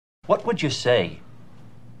What would you say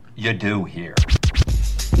you do here?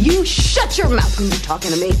 You shut your mouth when you're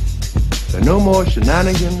talking to me. There are no more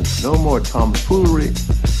shenanigans, no more tomfoolery,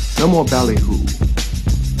 no more ballyhoo.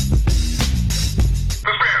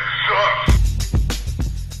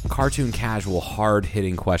 Cartoon casual,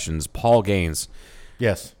 hard-hitting questions. Paul Gaines.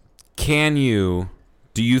 Yes. Do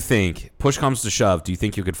you think, push comes to shove, do you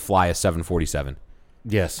think you could fly a 747?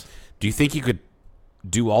 Yes. Do you think you could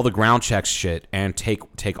do all the ground checks shit and take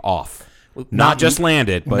off? Not just land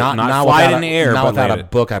it, but not fly it in the air. Not but without land a it.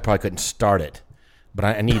 book, I probably couldn't start it. But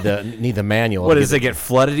I need the manual. What does it get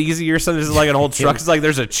flooded easy or something? Is it like an old truck? It's like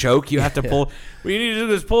there's a choke you have to pull. What you need to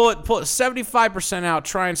do is pull it 75% out,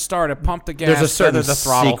 try and start it, pump the gas, There's a certain the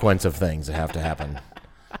throttle. sequence of things that have to happen.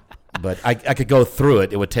 But I could go through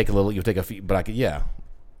it. It would take a little. You would take a few. But I could, yeah.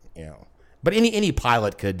 But any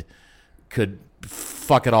pilot could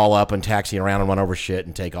fuck it all up and taxi around and run over shit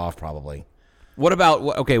and take off probably. What about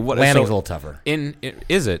what landing's a little tougher?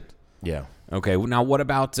 Is it? Yeah. Okay. Now what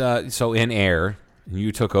about so in air?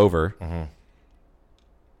 You took over. Mm-hmm.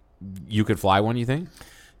 You could fly one, you think?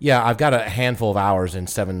 Yeah, I've got a handful of hours in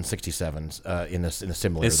 767s in the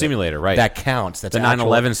simulator. In simulator, right? That counts. That's the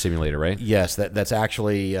 9/11 simulator, right? Yes, that's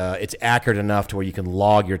actually it's accurate enough to where you can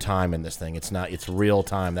log your time in this thing. It's real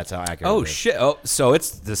time. That's how accurate. Oh it is. shit! Oh, so it's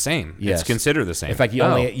the same. Yes. It's considered the same. In fact,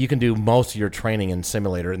 you can do most of your training in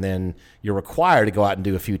simulator, and then you're required to go out and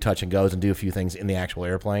do a few touch and goes and do a few things in the actual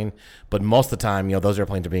airplane. But most of the time, those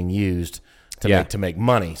airplanes are being used to make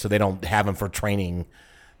money, so they don't have them for training.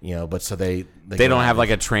 But so they don't have like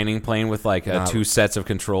a training plane with like two sets of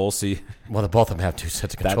controls. See, well, both of them have two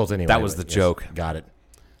sets of controls anyway. That was the joke. Got it.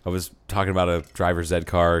 I was talking about a driver's ed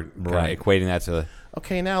car, right. Equating that to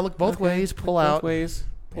okay. Now look both ways. Pull out. Both ways.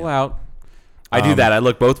 Pull out. I do that. I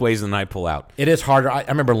look both ways and then I pull out. It is harder. I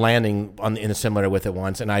remember landing in a simulator with it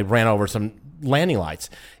once, and I ran over some landing lights.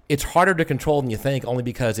 It's harder to control than you think, only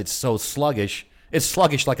because it's so sluggish. It's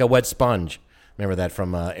sluggish like a wet sponge. Remember that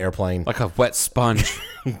from Airplane? Like a wet sponge.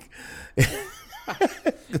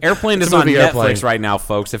 Airplane is on Netflix right now,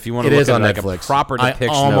 folks. If you want to look at a proper depiction.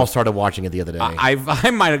 I almost started watching it the other day. I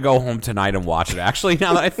might go home tonight and watch it, actually,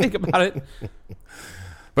 now that I think about it.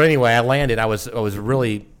 But anyway, I landed. I was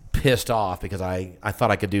really pissed off because I thought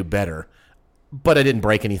I could do better. But I didn't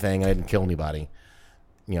break anything. I didn't kill anybody.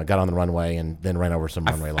 Got on the runway and then ran over some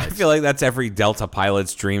runway lights. I feel like that's every Delta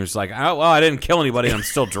pilot's dream. It's like, oh, well, I didn't kill anybody and I'm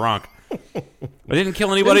still drunk. I didn't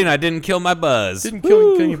kill anybody and I didn't kill my buzz. Didn't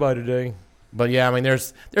kill anybody today. But yeah, I mean,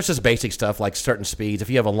 there's just basic stuff like certain speeds. If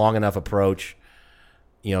you have a long enough approach,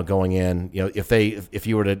 going in, if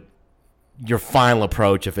you were to your final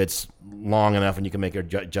approach, if it's long enough and you can make your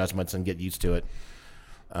adjustments and get used to it.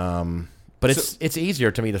 But it's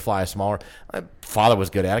easier to me to fly a smaller. My father was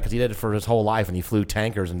good at it because he did it for his whole life and he flew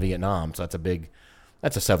tankers in Vietnam. So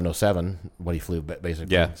that's a 707. What he flew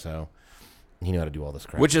basically. Yeah. So he knew how to do all this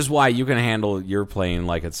crap. Which is why you can handle your plane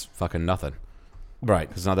like it's fucking nothing. Right.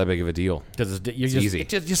 It's not that big of a deal. Because it's easy.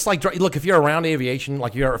 It's just like, look, if you're around aviation,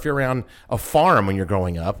 like if you're around a farm when you're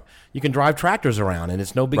growing up, you can drive tractors around and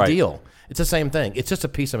it's no big deal. It's the same thing. It's just a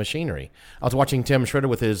piece of machinery. I was watching Tim Schroeder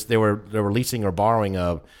with they were leasing or borrowing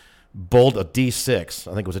a D6.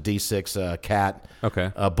 I think it was a D6 Cat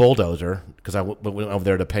bulldozer because I went over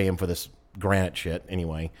there to pay him for this granite shit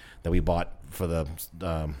anyway that we bought for the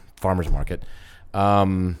farmer's market.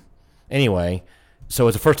 Anyway, so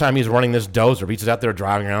it's the first time he's running this dozer. He's just out there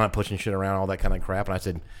driving around, pushing shit around, all that kind of crap. And I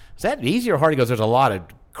said, is that easy or hard? He goes, there's a lot of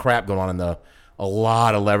crap going on a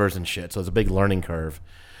lot of levers and shit. So it's a big learning curve.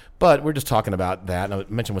 But we're just talking about that. And I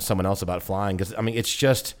mentioned with someone else about flying because, I mean, it's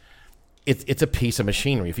just, it's a piece of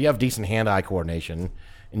machinery. If you have decent hand-eye coordination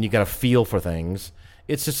and you got a feel for things,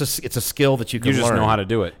 it's just it's a skill that you can learn. You just know how to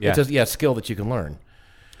do it. Yeah. It's a skill that you can learn.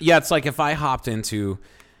 Yeah, it's like if I hopped into,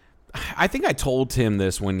 I think I told Tim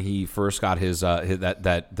this when he first got his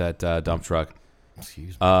that dump truck.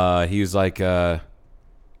 Excuse me. He was like,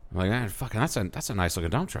 fucking, that's a nice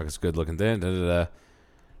looking dump truck. It's good looking. And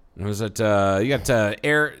was it you got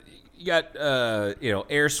air? You got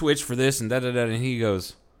air switch for this and da da da. And he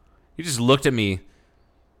just looked at me.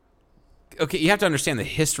 Okay, you have to understand the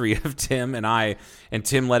history of Tim and I, and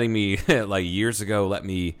Tim letting me like years ago let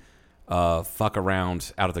me fuck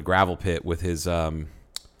around out of the gravel pit with his what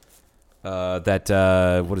is that?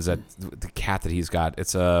 The Cat that he's got.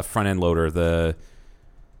 It's a front end loader. The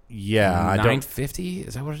 950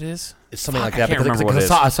 is that what it is? It's something like that. I can't remember what it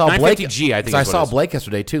is. I saw Blake. 950G, I think. I saw Blake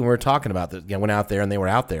yesterday too, and we were talking about this. Went out there, and they were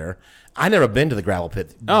out there. I never been to the gravel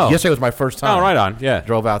pit. Yesterday was my first time. Oh, right on. Yeah,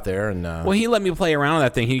 drove out there, and well, he let me play around with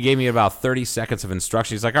that thing. He gave me about 30 seconds of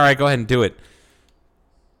instruction. He's like, "All right, go ahead and do it."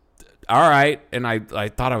 all right. And I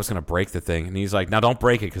thought I was going to break the thing. And he's like, now don't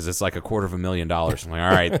break it because it's like $250,000. I'm like,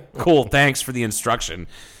 all right, cool. Thanks for the instruction.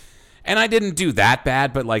 And I didn't do that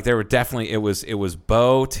bad, but like there were definitely, it was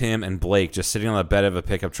Bo, Tim, and Blake just sitting on the bed of a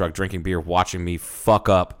pickup truck drinking beer, watching me fuck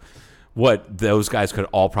up what those guys could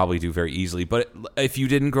all probably do very easily. But if you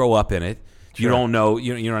didn't grow up in it, you don't know,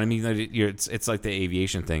 you know what I mean? It's like the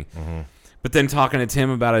aviation thing. Mm-hmm. But then talking to Tim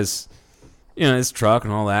about his truck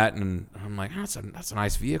and all that, and I'm like, oh, that's a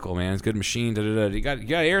nice vehicle, man. It's a good machine. Da, da, da. You got an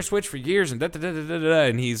air switch for years, and da, da, da, da, da, da.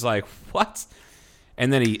 And he's like, what?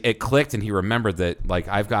 And then it clicked, and he remembered that like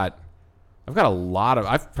I've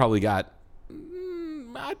probably got,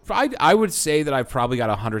 I would say that I've probably got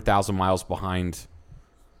 100,000 miles behind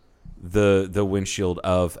the windshield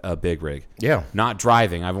of a big rig. Yeah. Not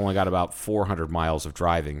driving. I've only got about 400 miles of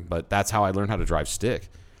driving, but that's how I learned how to drive stick.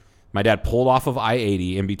 My dad pulled off of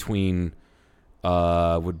I-80 in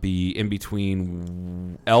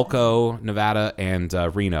between Elko, Nevada, and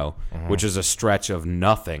Reno, which is a stretch of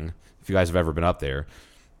nothing, if you guys have ever been up there.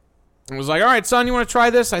 And was like, all right, son, you want to try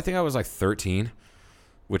this? I think I was like 13,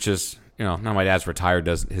 which is, now my dad's retired,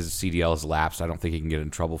 his CDL has lapsed. I don't think he can get in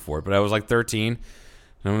trouble for it. But I was like 13,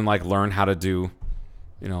 and then like learn how to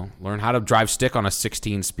drive stick on a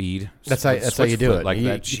 16 speed. That's how you do it. Like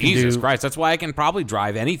that. Jesus Christ. That's why I can probably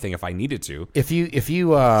drive anything if I needed to. If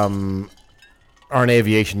you are in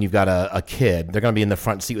aviation, you've got a kid, they're going to be in the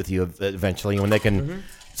front seat with you eventually. And when they can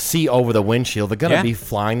see over the windshield, they're going to be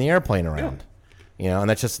flying the airplane around. And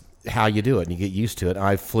that's just how you do it, and you get used to it.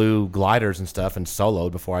 I flew gliders and stuff and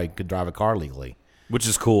soloed before I could drive a car legally, which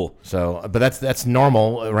is cool. So, but that's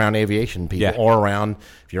normal around aviation people, or around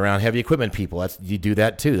if you're around heavy equipment people. You do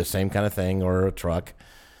that too, the same kind of thing, or a truck.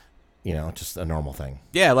 Just a normal thing.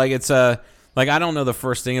 Yeah, like it's like I don't know the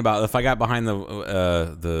first thing about if I got behind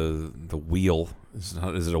the wheel.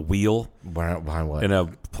 Is it a wheel? Behind what? In a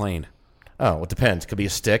plane. Oh, it depends. It could be a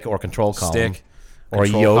stick or a control column. Stick. Or a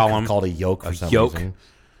yoke. Column. Called a yoke for some reason.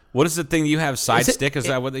 What is the thing you have? Side stick? Is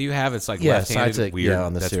that what you have? It's like left-handed. Side stick. Weird. Yeah,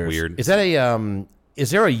 on the That's Sears. weird. Is that a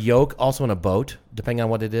is there a yoke also in a boat, depending on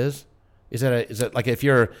what it is? Is that like if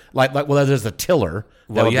you're like well, there's a tiller.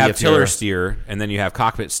 Well, you have tiller steer, and then you have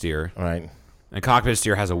cockpit steer. Right. And cockpit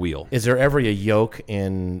steer has a wheel. Is there ever a yoke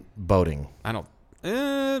in boating? I don't.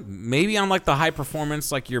 Maybe on like the high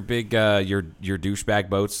performance, like your big your douchebag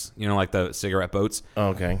boats, like the cigarette boats.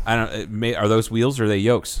 Okay. I don't. Are those wheels or are they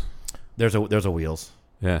yokes? There's a wheels.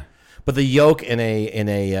 Yeah. But the yoke in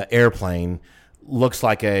a airplane looks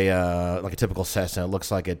like a typical Cessna. It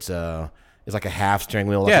looks like it's like a half steering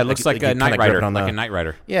wheel. Yeah, it looks like a Knight Rider. Like a Knight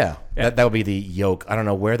Rider. Yeah. That would be the yoke. I don't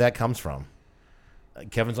know where that comes from.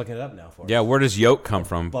 Kevin's looking it up now for us. Yeah, where does yoke come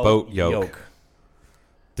from? Boat yoke.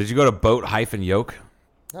 Did you go to boat-yoke?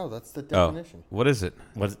 No, that's the definition. What is it?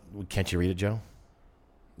 Can't you read it, Joe?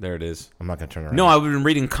 There it is. I'm not going to turn it around. No, I've been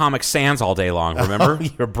reading Comic Sans all day long, remember?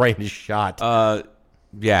 Your brain is shot.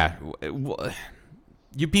 Yeah.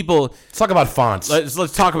 You people... Let's talk about fonts.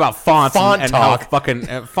 Let's talk about fonts font and talk. How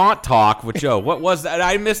fucking... font talk with Joe. What was that?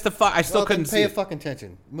 I missed the... I still couldn't see pay it. a fucking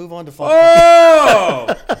attention. Move on to font.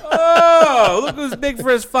 Oh! Look who's big for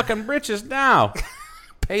his fucking britches now.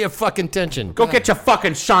 Pay a fucking attention. Go get your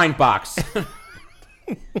fucking shine box.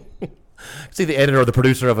 See the editor or the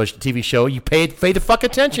producer of a TV show. You pay the fuck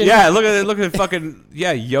attention. Yeah, look at fucking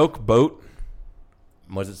yoke boat.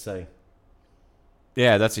 What does it say?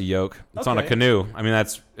 Yeah, that's a yoke. It's on a canoe. I mean,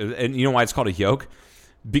 and you know why it's called a yoke?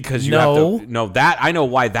 Because you have to know that. I know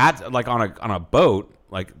why that, like on a boat,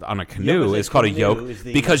 like on a canoe, is called a yoke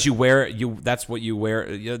because you wear that's what you wear,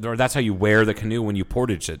 or that's how you wear the canoe when you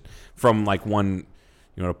portage it from like one.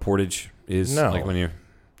 You know what a portage is? No. Like when you.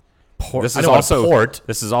 This is also port.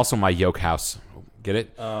 This is also my yoke house. Get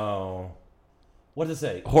it? Oh. What does it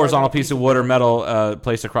say? Horizontal piece of wood or metal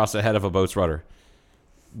placed across the head of a boat's rudder.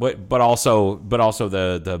 But also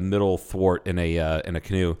the middle thwart in a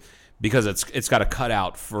canoe, because it's got a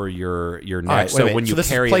cutout for your neck. Right, so when you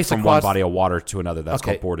carry it from one body of water to another, that's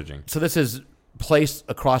called portaging. So this is placed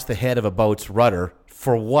across the head of a boat's rudder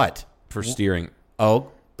for what? For steering.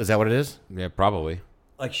 Oh, is that what it is? Yeah, probably.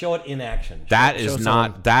 Like show it in action. That is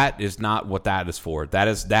not what that is for. That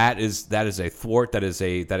is a thwart that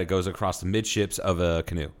it goes across the midships of a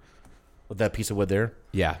canoe. With that piece of wood there?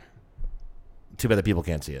 Yeah. Too bad the people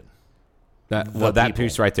can't see it. That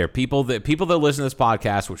piece right there. People that listen to this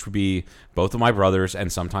podcast, which would be both of my brothers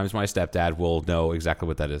and sometimes my stepdad, will know exactly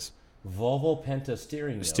what that is. Volvo Penta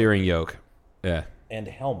steering yoke. Steering yoke. Yeah. And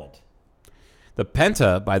helmet. The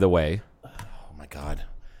Penta, by the way. Oh my God.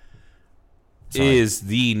 Is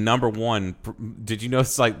the number one. Did you know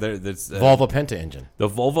it's like there's Volvo Penta engine. The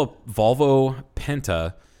Volvo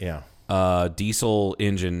Penta. Yeah. diesel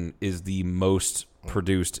engine is the most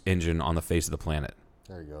produced engine on the face of the planet.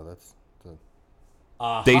 There you go. That's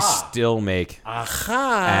the... They still make.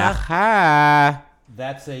 Aha.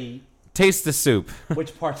 That's a... Taste the soup.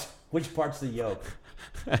 Which part's the yolk?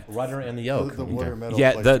 Rudder and the yolk. the water metal.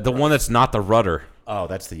 Yeah, plastic the one that's not the rudder. Oh,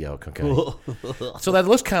 that's the yolk. Okay. So that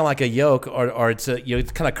looks kind of like a yolk, or it's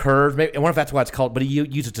it's kind of curved. Maybe, I wonder if that's why it's called. But you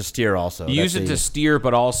use it to steer also. You use it to steer,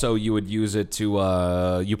 but also you would use it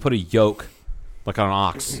to you put a yoke like on an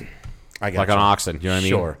ox, I got like you. on oxen. You know what I mean?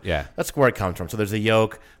 Sure. Yeah. That's where it comes from. So there's the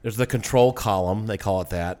yoke. There's the control column. They call it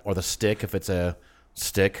that, or the stick if it's a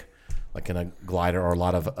stick, like in a glider or a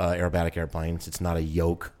lot of aerobatic airplanes. It's not a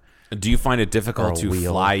yoke. Do you find it difficult Or a to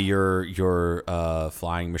wheel. fly your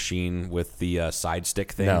flying machine with the side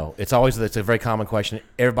stick thing? No, it's a very common question.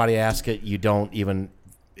 Everybody asks it. You don't even.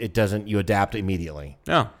 It doesn't. You adapt immediately,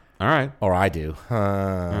 No. All right. or I do.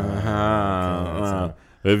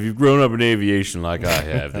 If you've grown up in aviation like I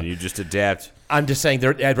have, then you just adapt. I'm just saying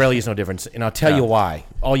there really is no difference, and I'll tell you why.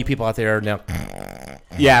 All you people out there now,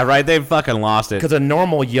 Yeah, right. They fucking lost it. because a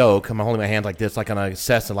normal yoke, I'm holding my hand like this, like on a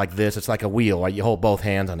Cessna, like this. It's like a wheel, right? You hold both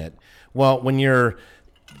hands on it. Well, when you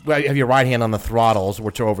have your right hand on the throttles,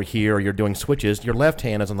 which are over here, or you're doing switches, your left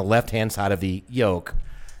hand is on the left-hand side of the yoke,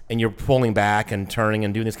 and you're pulling back and turning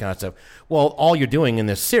and doing this kind of stuff. Well, all you're doing in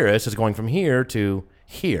this Cirrus is going from here to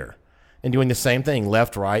here and doing the same thing,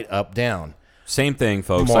 left, right, up, down. Same thing,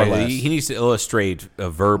 folks. More or Like, less. he needs to illustrate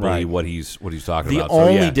verbally Right. what he's talking The about. So,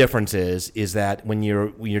 only yeah. difference is that when you're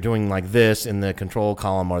doing like this in the control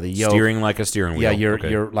column or the yoke, Steering like a steering wheel. yeah, you're Okay.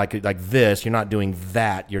 you're like this. You're not doing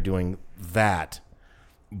that. You're doing that,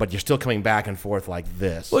 but you're still coming back and forth like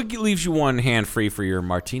this. Well, it leaves you one hand free for your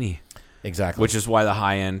martini, Exactly. which is why the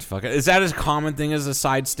high end fucking is that as common thing as a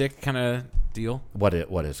side stick kind of deal? what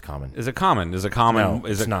is common. Is it common? Is it common? No,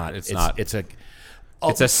 is it's it not. It's not. It's a.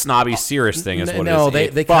 It's a snobby Cirrus thing, is what no, it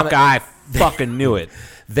is. they Fuck, kinda- I fucking knew it.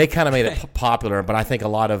 They kind of made it popular, but I think a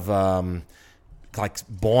lot of like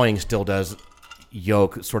Boeing still does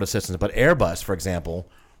yoke sort of systems. But Airbus, for example,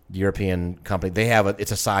 European company, they have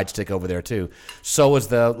it's a side stick over there too. So is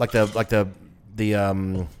the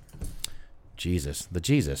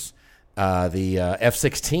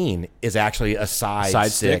F-16 is actually a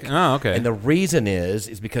side stick? Oh, okay. And the reason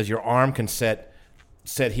is because your arm can set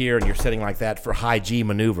here and you're setting like that for high G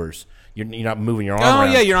maneuvers. You're not moving your arm Oh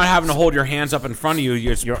around. yeah, you're not having to hold your hands up in front of you.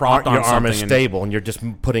 You're just propped on your arm something. is and stable, and you're just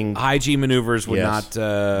putting. high G maneuvers would Yes. not.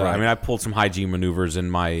 I Right. mean, I pulled some high G maneuvers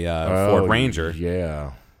in my Ford Ranger.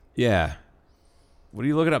 Yeah. Yeah. What are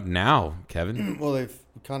you looking up now, Kevin? Well, they've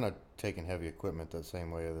kind of taken heavy equipment the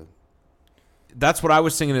same way. The That's what I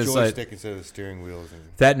was thinking. Is like joystick instead of the steering wheels. And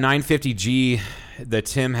that 950G that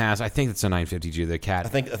Tim has. I think it's a 950G. The Cat. I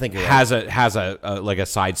think you're has a like a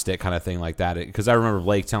side stick kind of thing like that. Because I remember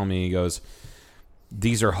Blake telling me, he goes,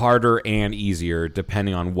 "These are harder and easier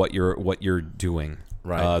depending on what you're doing,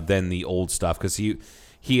 Right. Than the old stuff." Because he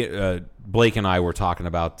Blake and I were talking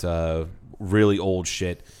about really old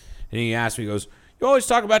shit, and he asked me, he goes, "You always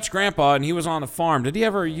talk about your grandpa, and he was on a farm. Did he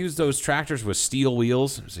ever use those tractors with steel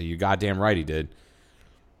wheels?" So you're goddamn right, he did.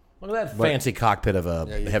 Look at that fancy cockpit of a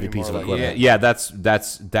you'd heavy be piece of more like- equipment. Yeah,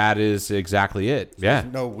 that is exactly it. Yeah,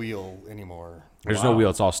 there's no wheel anymore. there's no wheel;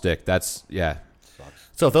 it's all stick. That's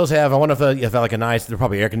So if those have, I wonder if they have like a nice. They're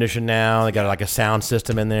probably air conditioned now. They got like a sound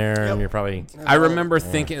system in there, and you're probably. I remember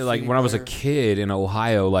thinking, like, CD when I was a player. kid in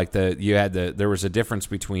Ohio, like there was a difference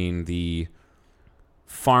between the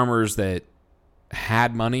farmers that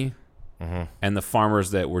had money and the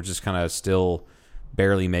farmers that were just kind of still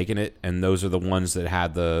barely making it, and those are the ones that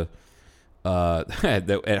had the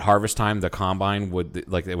at harvest time the combine would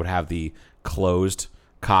they would have the closed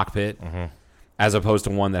cockpit as opposed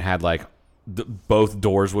to one that had like both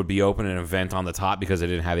doors would be open and a vent on the top because it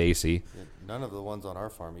didn't have AC. None of the ones on our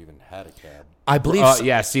farm even had a cab. I believe.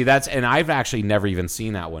 Yeah, see, and I've actually never even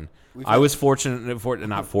seen that one. I was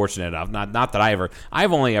not fortunate enough. Not that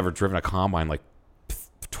I've only ever driven a combine like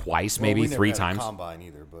twice, Well, maybe we never three had a times. combine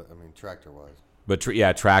either, but I mean tractor wise. But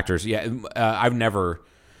tractors. Yeah, I've never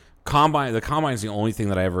combine. The combine's the only thing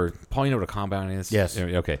that I ever. Paul, you know what a combine is? Yes.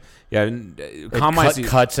 Okay. Yeah, it combine's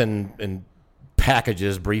cuts and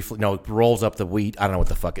packages briefly. No, it rolls up the wheat. I don't know what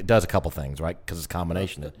the fuck it does. A couple things, right? Because it's a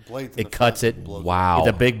combination. Blades in It the cuts front it. blows Wow. It's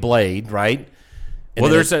a big blade, right? And well,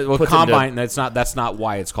 then there's it a puts it combine. into- That's not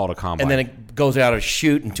why it's called a combine. and then it goes out a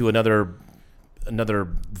chute into another vehicle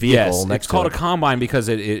yes, next it's called to a combine because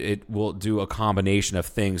it will do a combination of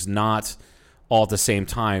things, not all at the same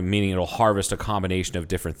time, meaning it'll harvest a combination of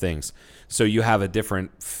different things. So you have a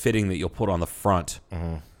different fitting that you'll put on the front,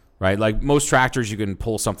 right? Like most tractors, you can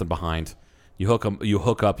pull something behind. You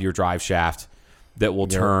hook up your drive shaft, that will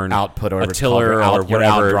Your turn output or a whatever it's called, tiller your or out- your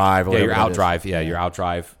whatever. outdrive or Yeah, your whatever it is. outdrive. Yeah, your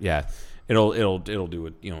outdrive. Yeah, it'll do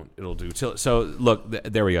it. It'll do. So look,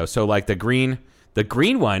 there we go. So like the green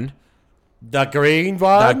one. The green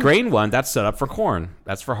one. That green one, that's set up for corn.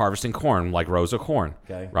 That's for harvesting corn, like rows of corn.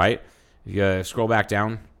 Okay. Right? You scroll back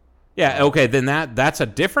down. Yeah, okay, then that's a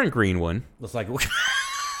different green one. Looks like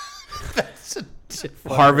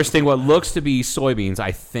Harvesting what looks to be soybeans,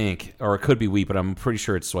 I think. Or it could be wheat, but I'm pretty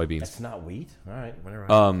sure it's soybeans. it's not wheat. All right,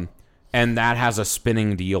 whatever. And that has a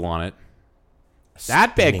spinning deal on it.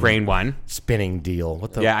 That big green one. Spinning deal.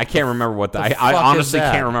 What the? Yeah, I can't remember what I fuck is honestly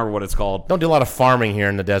that? can't remember what it's called. Don't do a lot of farming here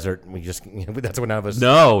in the desert. We just that's what none of us.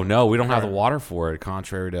 No, we don't have the water for it,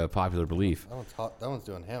 contrary to popular belief. That one's hot. That one's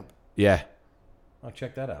doing hemp. Yeah. I'll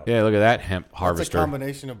check that out. Yeah, look at that hemp It's a harvester.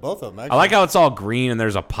 combination of both of them. I like how it's all green and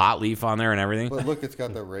there's a pot leaf on there and everything. But look, it's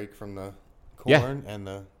got the rake from the Yeah. corn and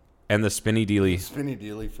the And the spinny dealy. spinny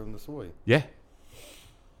dealy from the soy. Yeah.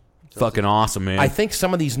 Fucking awesome, man. I think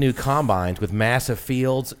some of these new combines with massive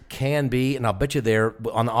fields can be, and I'll bet you they're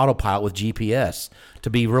on the autopilot with GPS to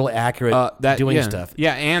be really accurate doing yeah. stuff.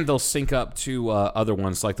 Yeah, and they'll sync up to other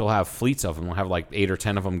ones. Like they'll have fleets of them. They'll have like 8 or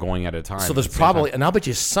 10 of them going at a time. So there's at the same probably, time. and I'll bet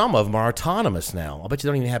you some of them are autonomous now. I'll bet you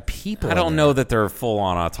don't even have people. I in don't there. know that they're full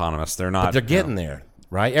on autonomous. They're not. But they're getting there,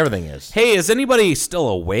 right? Everything is. Hey, is anybody still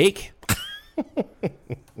awake?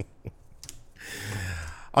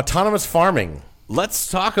 Autonomous farming. Let's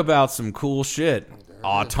talk about some cool shit.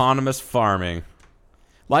 Autonomous farming.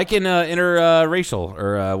 Like in interracial,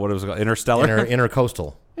 or what was it called? Interstellar?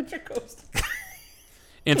 Intercoastal.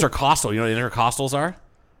 Intercostal. You know what intercostals are?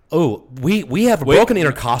 Oh, we have a broken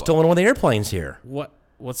intercostal in one of the airplanes here.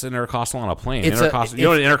 What's intercostal on a plane? It's Intercostal. You know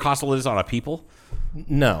what an intercostal is on a people?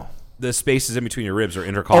 No. The spaces in between your ribs are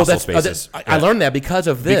intercostal spaces. I learned that because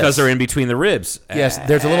of this. Because they're in between the ribs. Yes,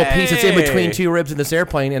 there's a little piece that's in between Hey. two ribs in this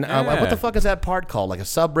airplane, and Yeah. what the fuck is that part called? Like a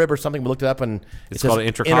sub rib or something? We looked it up, and It's called an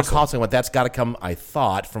intercostal. Intercostal, and that's got to come, I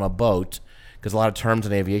thought, from a boat, because a lot of terms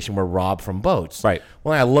in aviation were robbed from boats. Right.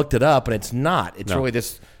 Well, I looked it up, and it's not. It's No. really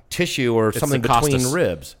this tissue or It's something the between costus.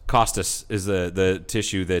 ribs. Costus is the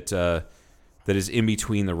tissue that is in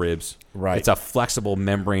between the ribs. Right. It's a flexible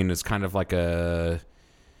membrane. It's kind of like a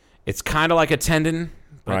tendon,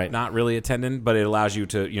 but Right. not really a tendon, but it allows you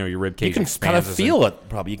to, your rib cage You can kind of expands. feel it,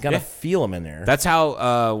 probably. You kind of Yeah. feel them in there. That's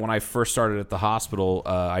how when I first started at the hospital,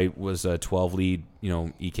 I was a 12 lead,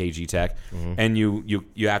 EKG tech, Mm-hmm. and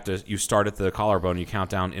you start at the collarbone, you count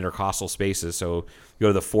down intercostal spaces. So you go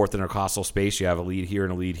to the 4th intercostal space, you have a lead here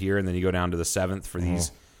and a lead here, and then you go down to the 7th for Mm-hmm.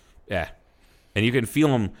 these, and you can feel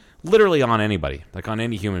them literally on anybody, like on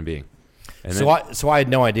any human being. And So I had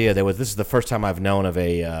no idea this is the first time I've known of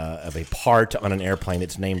a part on an airplane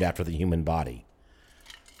that's named after the human body.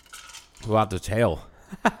 What about the tail?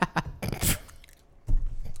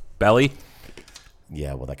 Belly?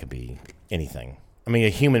 Yeah, well, that could be anything. I mean, a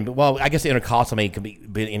human. Well, I guess the intercostal could be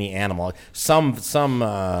any animal. Some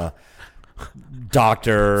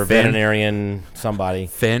doctor, veterinarian, somebody.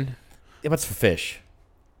 Fin? Yeah, what's for fish?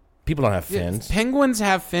 People don't have fins. Penguins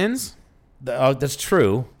have fins. Oh, that's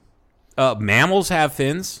true. Mammals have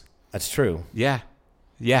fins. That's true. Yeah,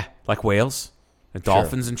 like whales and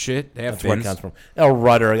dolphins and shit. They have That's where fins. it comes from. A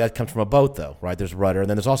rudder, that comes from a boat, though, right? There's rudder, and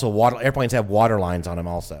then there's also water. Airplanes have water lines on them,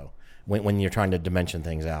 also. When you're trying to dimension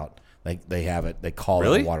things out, they have it. They call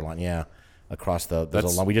Really? it a water line. Yeah, across there's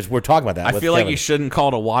That's- a line. We're talking about that. I with feel like Kevin. you shouldn't call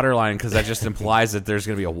it a water line because that just implies that there's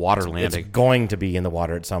going to be a water It's landing. going to be in the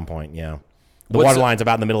water at some point. Yeah, the What's water the- line's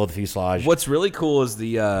about in the middle of the fuselage. What's really cool is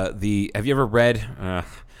the. Have you ever read?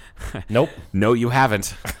 Nope. No, you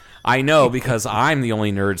haven't. I know because I'm the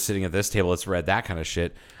only nerd sitting at this table that's read that kind of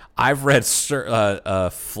shit. I've read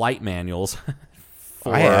flight manuals.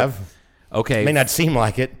 I have. Okay. May not seem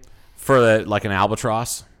like it. For like an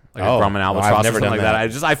albatross, like Oh, a Grumman no, albatross I've never or something done like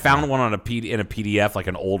that. that. I found one on in a PDF, like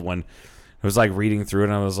an old one. I was like reading through it,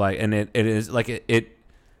 and I was like, and it is like it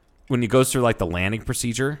when it goes through like the landing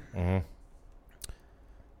procedure,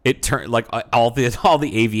 it turn like all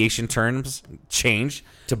the aviation terms change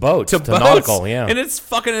To boats. To boats. nautical, yeah. and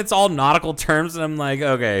it's all nautical terms, and I'm like,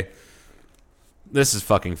 okay, this is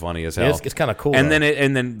fucking funny as hell. It's kind of cool. And though.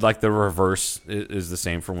 then like the reverse is the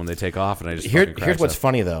same for when they take off, and I just fucking Here's cracked what's up.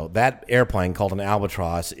 funny though. That airplane called an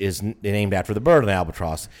albatross is named after the bird, an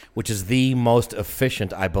albatross, which is the most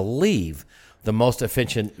efficient, I believe, the most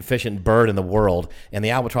efficient bird in the world. And the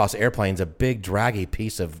albatross airplane's a big, draggy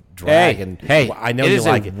piece of drag. Hey, I know it you is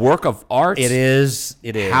like a it. work of art. It is.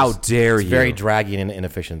 It is. How dare it's you. very draggy and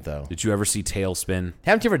inefficient, though. Did you ever see Tailspin?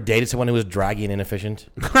 Haven't you ever dated someone who was draggy and inefficient?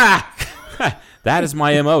 That is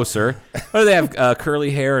my MO, sir. What do they have?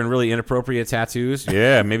 Curly hair and really inappropriate tattoos?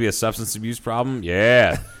 Yeah. Maybe a substance abuse problem?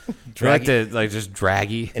 Yeah. Just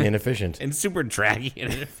draggy and inefficient. and super draggy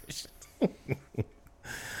and inefficient.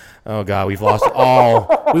 Oh God, we've lost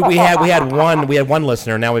all. We had one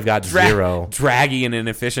listener. Now we've got zero. Draggy and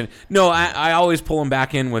inefficient. No, I always pull them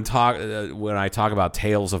back in when I talk about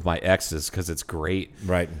tales of my exes because it's great.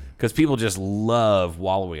 Right. Because people just love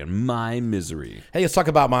wallowing in my misery. Hey, let's talk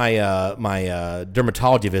about my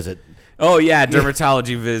dermatology visit. Oh yeah,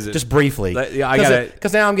 dermatology visit. Just briefly,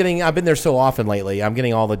 because now I've been there so often lately. I'm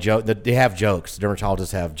getting all the joke that they have jokes.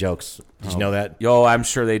 Dermatologists have jokes. Did you know that? Yo, I'm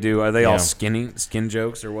sure they do. Are they all skin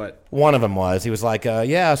jokes or what? One of them was. He was like,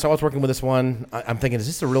 "Yeah, so I was working with this one. I'm thinking, is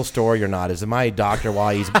this a real story or not? Is it my doctor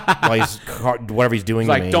while he's whatever he's doing?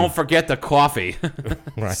 It's to like, me? don't forget the coffee."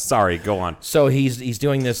 Right. Sorry, go on. So he's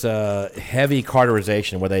doing this heavy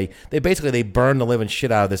cauterization where they basically burn the living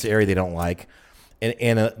shit out of this area they don't like.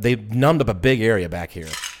 And they numbed up a big area back here.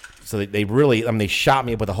 So they really, they shot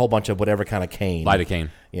me with a whole bunch of whatever kind of cane.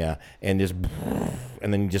 Lidocaine. Yeah. And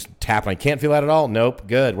then you just tap and I can't feel that at all? Nope.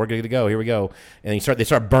 Good. We're good to go. Here we go. And they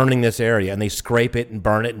start burning this area and they scrape it and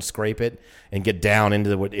burn it and scrape it and get down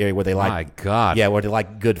into the area where they like. My God. Yeah, where they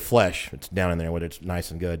like good flesh. It's down in there where it's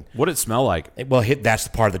nice and good. What did it smell like? That's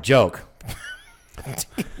the part of the joke.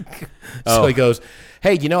 So he goes,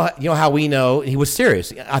 "Hey, you know how we know?" He was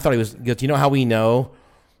serious. I thought he goes, "You know how we know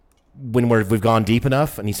when we've gone deep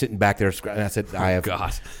enough?" And he's sitting back there, and I said, "I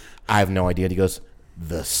have no idea." And he goes,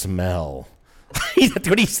 "The smell."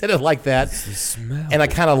 When he said it like that, the smell. And I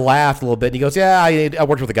kind of laughed a little bit. And he goes, "Yeah, I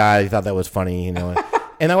worked with a guy. He thought that was funny, you know."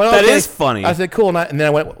 And I went, "That okay." is funny." I said, "Cool." And then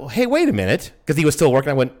I went, well, "Hey, wait a minute," because he was still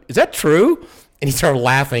working. I went, "Is that true?" And he started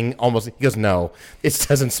laughing almost. He goes, "No, it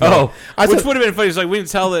doesn't smell." Which would have been funny. It's like we can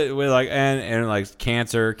tell that we're like and like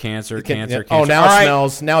cancer. Oh, now it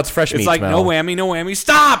smells. Now it's fresh meat. It's like smell. no whammy.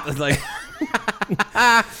 Stop. It's like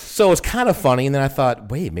so it's kind of funny. And then I thought,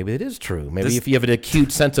 wait, maybe it is true. Maybe if you have an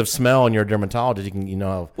acute sense of smell and you're a dermatologist, you can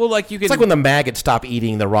Well, like you can. It's like when the maggots stop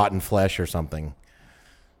eating the rotten flesh or something.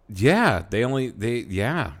 Yeah, they only eat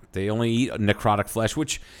necrotic flesh.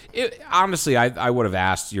 Which, honestly, I would have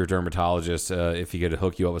asked your dermatologist if he could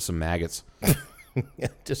hook you up with some maggots.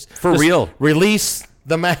 just real. Release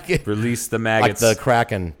the maggot. Release the maggots, like the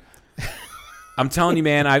Kraken. I'm telling you,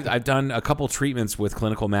 man. I've done a couple treatments with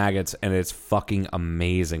clinical maggots, and it's fucking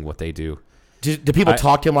amazing what they do. Do people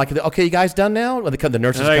talk to him like, "Okay, you guys done now?" When the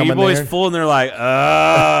nurses come in you boys there, full, and they're like,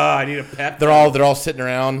 I need a pep." They're all sitting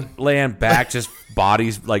around, laying back, just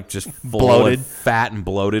bodies like just full bloated, and fat and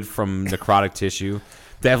bloated from necrotic tissue.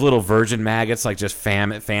 They have little virgin maggots, like just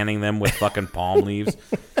fanning them with fucking palm leaves.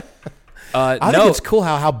 I think it's cool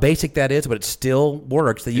how basic that is, but it still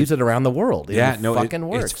works. They use it around the world. It fucking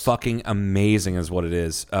works. It's fucking amazing, is what it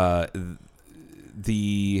is.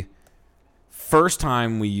 The first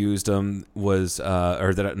time we used them was,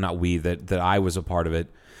 that I was a part of it.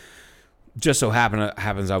 Just so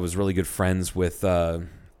happens I was really good friends with a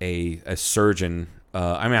surgeon.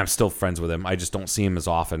 I'm still friends with him. I just don't see him as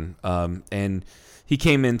often. And he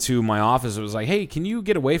came into my office and was like, "Hey, can you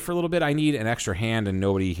get away for a little bit? I need an extra hand and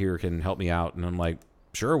nobody here can help me out." And I'm like,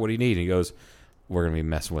 "Sure, what do you need?" And he goes, "We're going to be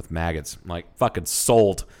messing with maggots." I'm like, "Fucking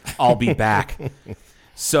sold. I'll be back."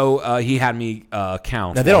 So he had me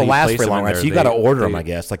count. Now, they don't last very long, right? So you got to order them, I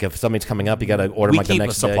guess. Like if somebody's coming up, you got to order them like the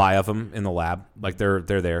next day. We keep a supply of them in the lab. Like they're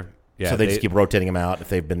there. Yeah, so they just keep rotating them out if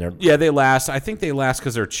they've been there. Yeah, they last. I think they last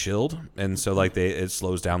because they're chilled, and so like it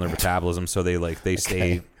slows down their metabolism. So they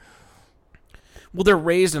stay. Well, they're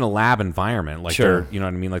raised in a lab environment, like sure. You know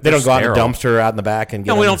what I mean. Like they don't go sterile. out in the dumpster out in the back and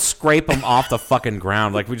get. No, we don't scrape them off the fucking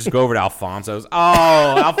ground. Like we just go over to Alfonso's.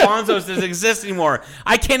 Oh, Alfonso's doesn't exist anymore.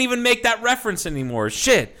 I can't even make that reference anymore.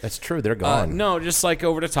 Shit. That's true. They're gone. No, just like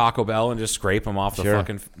over to Taco Bell and just scrape them off Sure.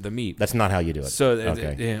 the meat. That's not how you do it. So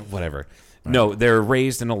okay. Whatever. Right. No, they're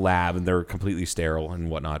raised in a lab and they're completely sterile and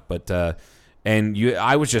whatnot. But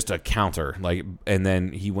I was just a counter. Like, and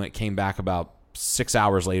then he came back about 6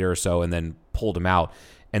 hours later or so, and then pulled him out.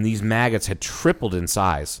 And these maggots had tripled in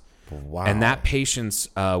size. Wow. And that patient's,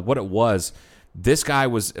 what it was, this guy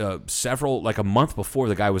was a month before,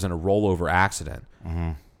 the guy was in a rollover accident.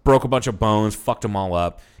 Mm-hmm. Broke a bunch of bones, fucked them all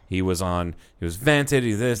up. He was vented,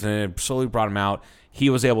 and it slowly brought him out. He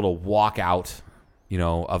was able to walk out,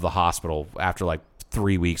 of the hospital after like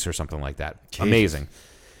 3 weeks or something like that. Jesus. Amazing.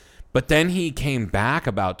 But then he came back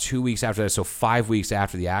about 2 weeks after that. So 5 weeks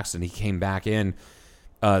after the accident, he came back in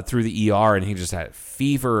through the ER, and he just had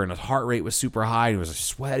fever, and his heart rate was super high. He was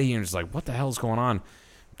sweaty, and just like, what the hell is going on?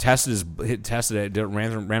 Tested it,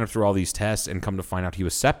 ran him through all these tests, and come to find out he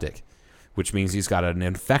was septic, which means he's got an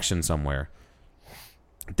infection somewhere.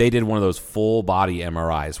 they did one of those full body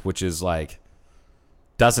MRIs, which is like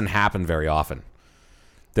doesn't happen very often.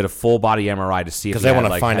 Did a full body MRI to see if Because he they had, want to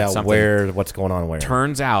like, find had out something. what's going on where.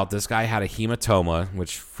 Turns out this guy had a hematoma,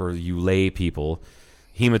 which for you lay people,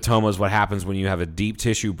 hematoma is what happens when you have a deep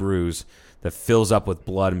tissue bruise that fills up with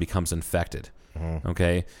blood and becomes infected.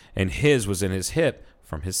 Okay, and his was in his hip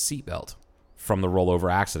from his seatbelt from the rollover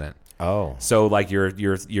accident. Oh. So like your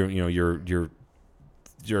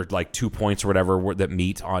like 2 points or whatever that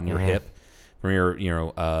meet on your hip from your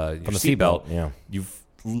your From the seatbelt. yeah.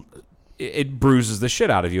 It bruises the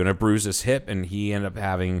shit out of you, and it bruised his hip, and he ended up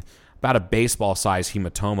having about a baseball-sized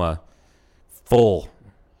hematoma full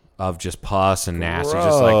of just pus and nasty,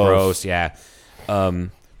 just like gross, yeah.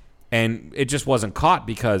 And it just wasn't caught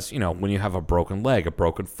because, you know, when you have a broken leg, a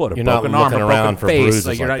broken foot, a You're not broken arm, a looking broken around for face, bruises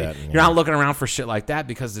like you're like not that, you're not looking around for shit like that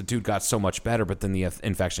because the dude got so much better, but then the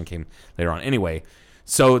infection came later on. Anyway,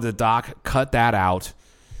 so the doc cut that out.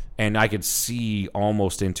 And I could see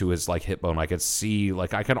almost into his like hip bone. I could see,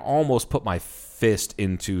 like, I could almost put my fist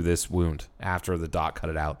into this wound after the doc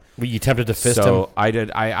cut it out. Were you tempted to fist him? So I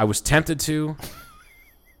did. I was tempted to,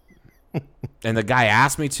 and the guy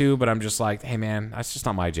asked me to, but I'm just like, hey man, that's just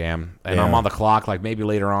not my jam. And Yeah. I'm on the clock. Like maybe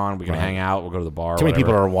later on we can hang out. We'll go to the bar. Too many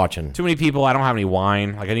whatever. people are watching. Too many people. I don't have any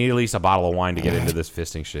wine. Like I need at least a bottle of wine to get into this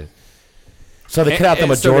fisting shit. So they cut out the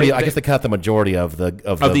And so majority. they- I guess they cut out the majority of the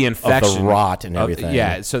infection, of the rot and of- everything.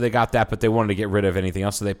 yeah, so they got that, but they wanted to get rid of anything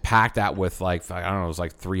else. So they packed that with like, I don't know, it was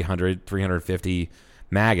like 300, 350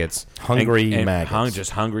 maggots. Hungry and maggots.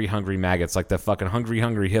 just hungry maggots, like the fucking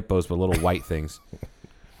hungry hippos with little white things.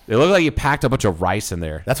 They look like you packed a bunch of rice in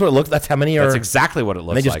there. That's what it looks. That's how many are. That's exactly what it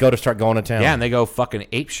looks And they just like. go to start going to town. Yeah, and they go fucking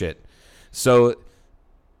ape shit. So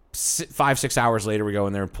 5-6 hours later, we go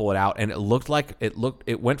in there and pull it out, and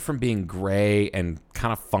it went from being gray and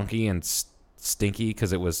kind of funky and stinky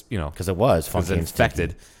because it was, you know, because it was it was funky and infected.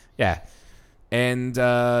 stinky. Yeah, and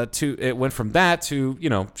it went from that to, you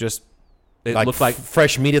know, just it Like looked like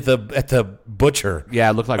fresh meat at the butcher. yeah,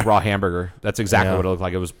 it looked like raw hamburger. That's exactly Yeah. what it looked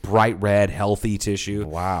like. It was bright red, healthy tissue.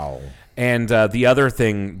 Wow. And the other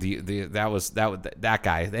thing, that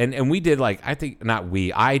guy, and we did like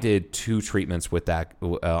I did 2 treatments with that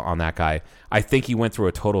on that guy. I think he went through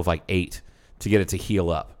a total of like 8 to get it to heal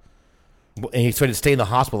up. And he started to stay in the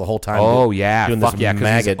hospital the whole time. Oh yeah, doing fuck this yeah, because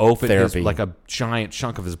maggot he's open. therapy. Like a giant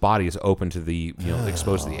chunk of his body is open to the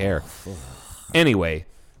exposed to the air. Anyway,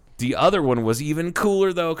 the other one was even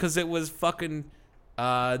cooler though because it was fucking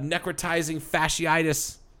necrotizing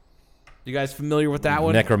fasciitis. You guys familiar with that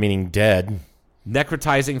one? Necro meaning dead.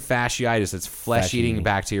 Necrotizing fasciitis. It's flesh-eating Flesh-eating.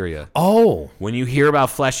 bacteria. Oh. When you hear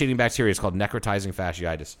about flesh-eating bacteria, it's called necrotizing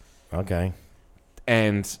fasciitis. Okay.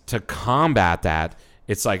 And to combat that,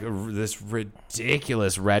 it's like this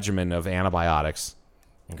ridiculous regimen of antibiotics,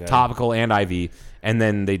 Okay. topical and IV. And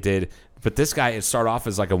then but this guy, it started off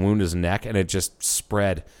as like a wound in his neck, and it just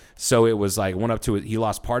spread. So it was like, went up to it. He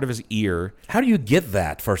lost part of his ear. How do you get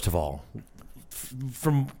that? First of all,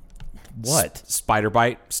 from what? Spider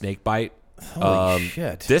bite, snake bite. Holy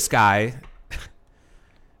shit! This guy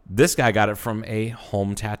got it from a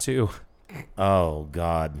home tattoo. Oh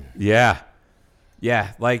God! Yeah.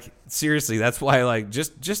 Like seriously, that's why like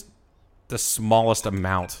just the smallest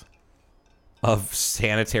amount of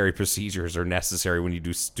sanitary procedures are necessary when you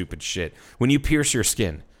do stupid shit. When you pierce your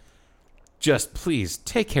skin, just please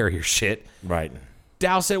take care of your shit. Right.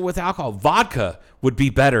 Douse it with alcohol. Vodka would be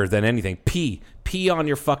better than anything. Pee on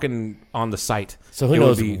your fucking on the site. So who It would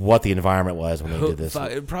knows be- what the environment was when they did this?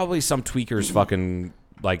 Probably some tweaker's fucking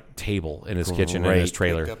like table in his kitchen in his Great.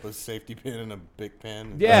 trailer. Pick up a safety pin and a big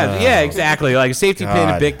pen. Yeah, exactly. Like a safety pin,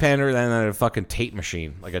 a God. big pen, or then a fucking tape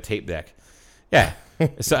machine, like a tape deck. Yeah,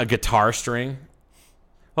 it's a guitar string.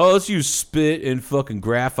 Oh, let's use spit and fucking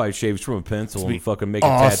graphite shapes from a pencil and fucking make a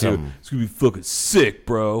tattoo. awesome. It's gonna be fucking sick,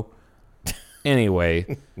 bro.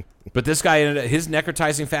 Anyway, but this guy ended up, his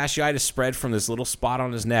necrotizing fasciitis spread from this little spot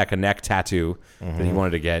on his neck, a neck tattoo that he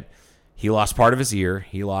wanted to get. He lost part of his ear.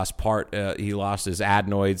 He lost his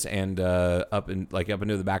adenoids and up into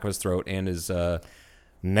the back of his throat and his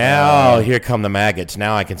Now here come the maggots.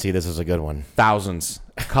 Now I can see this is a good one.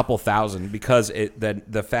 a couple thousand, because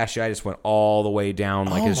the fasciitis went all the way down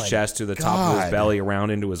like Oh his my chest to the top of his God. belly,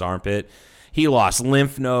 around into his armpit. He lost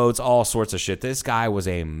lymph nodes, all sorts of shit. This guy was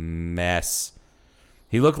a mess.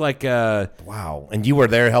 He looked like Wow. And you were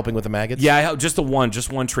there helping with the maggots? just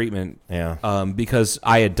one treatment. Yeah. Because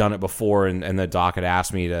I had done it before, and the doc had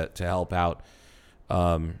asked me to help out.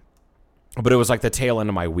 But it was like the tail end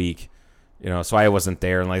of my week, so I wasn't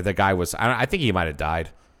there, and like the guy was, I think he might have died.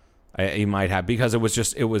 He might have, because it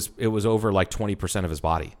was over like 20% of his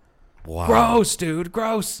body. Wow. Gross, dude,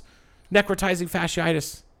 gross. necrotizing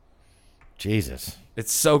fasciitis. Jesus.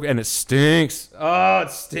 It's so, and it stinks. Oh,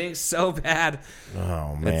 it stinks so bad.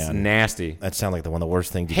 Oh, man. It's nasty. That sounds like one of the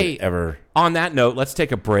worst things you Hey, could ever. On that note, let's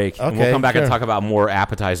take a break. And we'll Okay, come back and sure. talk about more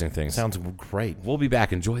appetizing things. Sounds great. We'll be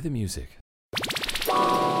back. Enjoy the music.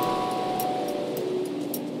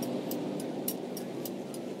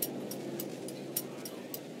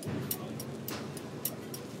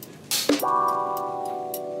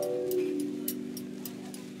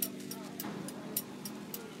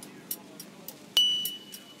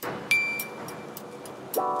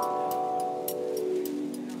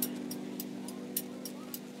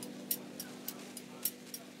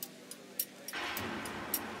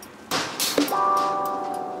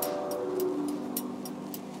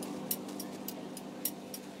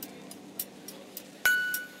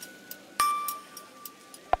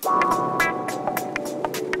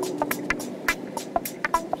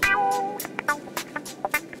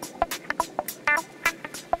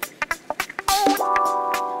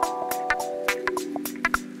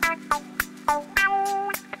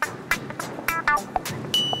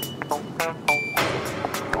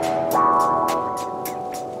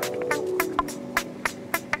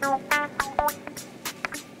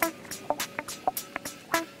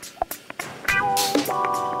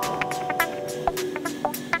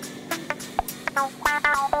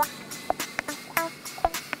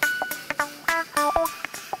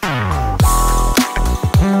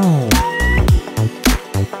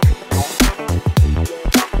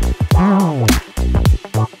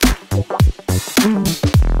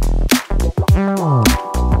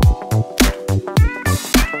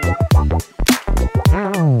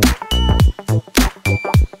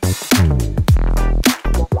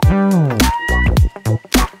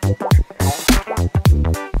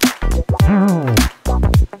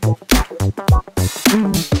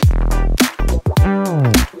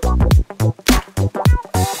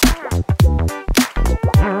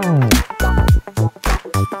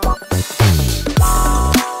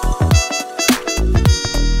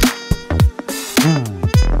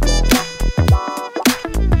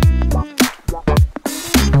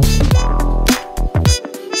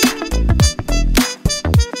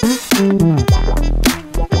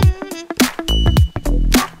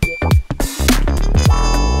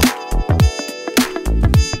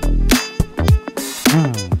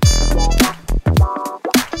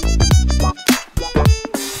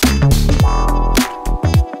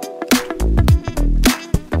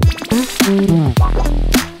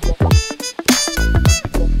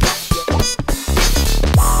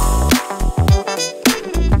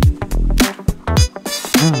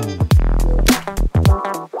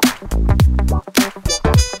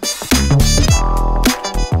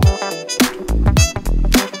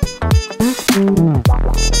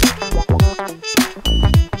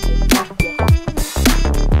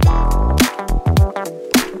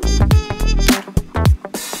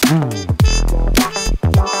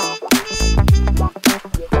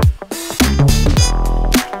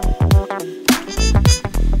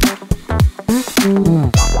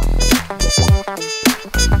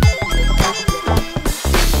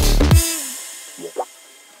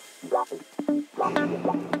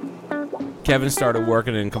 Kevin started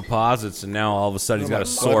working in composites, and now all of a sudden he's got a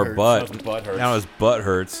sore butt. Now his butt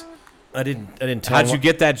hurts. I didn't tell How'd him. you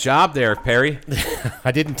get that job there, Perry?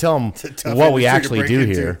 I didn't tell him tough what we industry to actually break do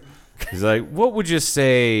into. here. He's like, what would you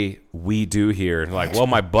say we do here? Like, well,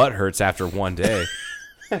 my butt hurts after one day.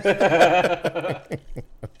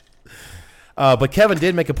 But Kevin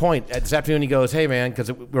did make a point this afternoon. He goes, "Hey man,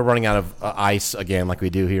 because we're running out of ice again, like we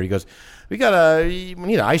do here." He goes, we need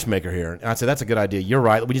an ice maker here." And I said, "That's a good idea. You're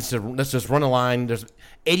right. Let's just run a line. There's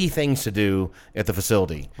 80 things to do at the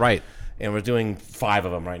facility, Right. and we're doing 5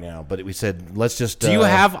 of them right now. But we said, let's just." Do you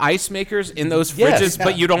have ice makers in those Yes. fridges,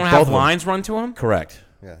 but you don't Both have of them. lines run to them? Correct?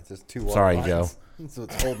 Yeah, just 2 water Sorry, lines. Joe. That's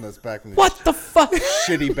what's holding us back from the What the fuck?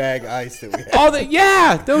 shitty bag ice that we have. All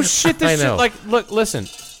the those shit. This I know. shit. Like, look, listen.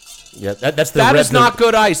 Yeah, that's the That red- is not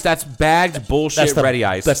good ice. That's bagged bullshit. That's the ready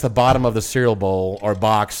ice. That's the bottom of the cereal bowl or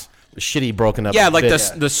box. Shitty broken up. Yeah, like bit.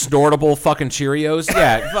 the snortable fucking Cheerios.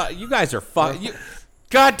 Yeah, you guys are fuck.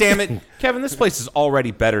 God damn it, Kevin! This place is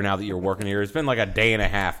already better now that you're working here. It's been like a day and a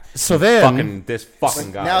half. So then- this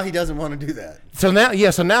fucking guy. Now he doesn't want to do that. So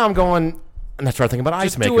now I'm going, and that's where I think about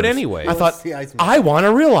ice Just makers. do it anyway. I thought the ice maker? I want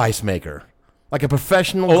a real ice maker, like a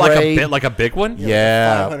professional like grade. a big one.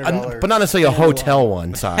 Yeah, $500 but not necessarily a hotel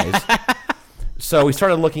one size. So we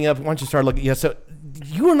started looking up. Once you started looking, so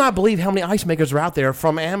you will not believe how many ice makers are out there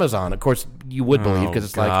from Amazon. Of course, you would believe because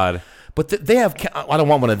it's God. like. But they have. I don't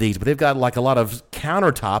want one of these, but they've got like a lot of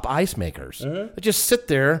countertop ice makers. They just sit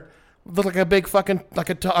there Look like a big fucking like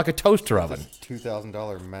a toaster oven.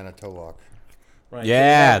 $2,000 Manitowoc. Right.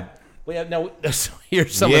 Yeah. Well, yeah. No.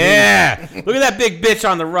 Here's some. Yeah. Look at that big bitch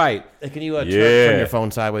on the right. Can you turn Yeah. your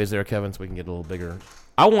phone sideways there, Kevin, so we can get a little bigger?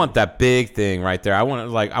 I want that big thing right there. I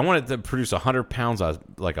want it to produce 100 pounds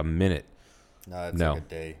like a minute. No, it's No. like a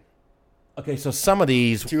day. Okay, so some of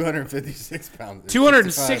these. 256 pounds.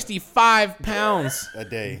 265 pounds a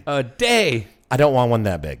day. a day. I don't want one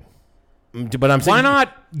that big. But I'm saying, Why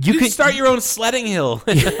not? You could can start your own sledding hill.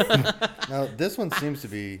 Now, this one seems to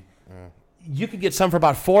be... You could get some for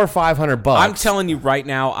about $400 or $500. I'm telling you right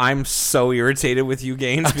now, I'm so irritated with you,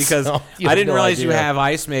 Gaines, because know. You I have didn't no realize you idea. have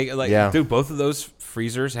ice make. Like, Yeah. dude, both of those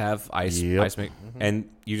freezers have ice Yep. make, and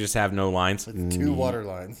you just have no lines. 2 water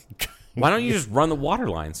lines. Why don't you just run the water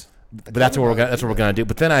lines? But that's what we're gonna do.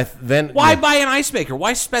 But then Why yeah. buy an ice maker?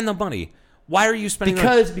 Why spend the money? Why are you spending?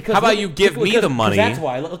 Because how about you give me the money? That's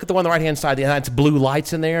why. Look at the one on the right hand side. It's blue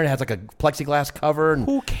lights in there, and it has like a plexiglass cover. And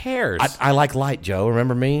Who cares? I like light, Joe.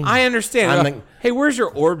 Remember me? I understand. I'm like- Hey, where's your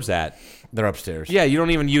orbs at? They're upstairs. Yeah, you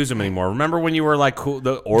don't even use them anymore. Remember when you were like cool?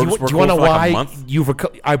 The orbs Do were you cool want to for know like a why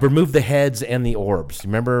month. I removed the heads and the orbs?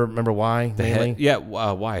 Remember why? The mainly? head- yeah,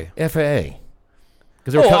 why? FAA.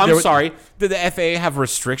 Because Oh, I'm sorry. Did the FAA have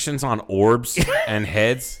restrictions on orbs and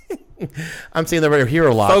heads? I'm saying they were here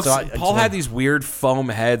a lot. Folks, so Paul had these weird foam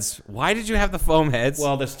heads. Why did you have the foam heads?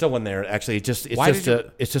 Well, there's still one there. Actually, it's Why just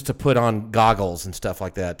did to put on goggles and stuff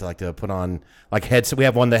like that. To put on like headset. We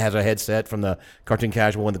have one that has a headset from the Cartoon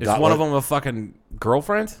Casual one. is one of them a fucking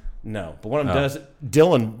girlfriend? No, but one of them does.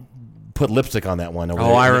 Dylan put lipstick on that one. Over Oh,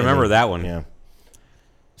 there. I remember that one. Yeah.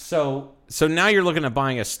 So now you're looking at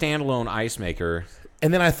buying a standalone ice maker.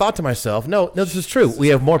 And then I thought to myself, no, this is true. We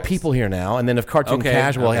have more people here now, and then if Cartoon Okay,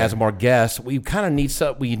 Casual okay. has more guests, we kind of need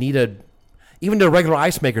some. We need a. Even the regular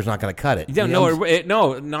ice maker's not going to cut it. Yeah, You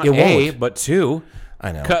know, not It A, won't. but two.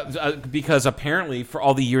 I know. Because apparently, for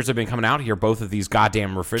all the years I've been coming out here, both of these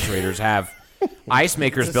goddamn refrigerators have ice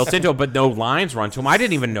makers built into it, but no lines run to them. I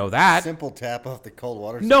didn't even know that. Simple tap off the cold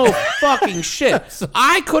water. No fucking shit.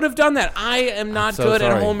 I could have done that. I am not so good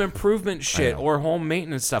at sorry. home improvement shit or home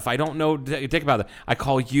maintenance stuff. I don't know dick about that. I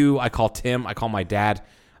call you. I call Tim. I call my dad.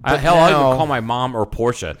 Hell, I now- even call my mom or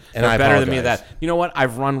Portia. And They're I better than me at apologize. that. You know what?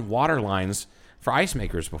 I've run water lines for ice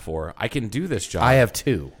makers before. I can do this job. I have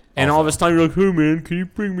two. And all of a sudden, you're like, "Hey, man, can you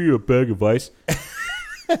bring me a bag of ice?"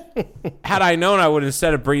 Had I known, I would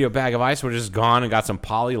instead of bring you a bag of ice, would have just gone and got some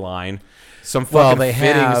polyline, some fucking they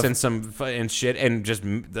fittings have- and some and shit, and just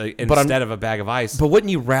I'm- instead of a bag of ice. But wouldn't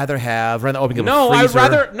you rather open up No, a freezer?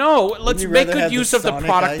 I'd rather no. Let's you make rather good have the use of the Sonic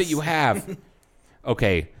product ice? that you have.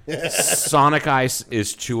 Okay, Sonic Ice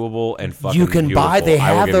is chewable and fucking. You can buy. beautiful. They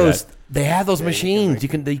I will have give you those. that. They have those machines. You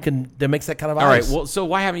can. That makes that kind of All right. ice. Well, so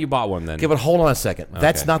why haven't you bought one then? Okay, but hold on a second.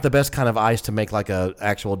 That's Okay. not the best kind of ice to make like a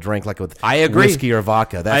actual drink, like with I agree. whiskey or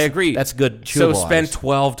vodka. That's, I agree. That's good. So chewable spend ice.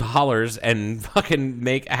 $12 and fucking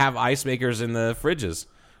have ice makers in the fridges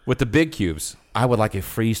with the big cubes. I would like a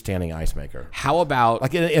freestanding ice maker. How about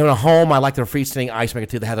Like in a home, I like the freestanding ice maker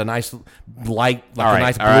too. That had a nice light, like all a right,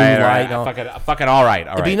 nice blue all right, all light. right, you know. fucking all right,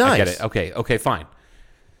 all right. It'd be I get nice. it. Okay, fine.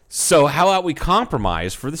 So how about we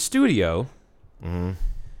compromise for the studio? Mm-hmm.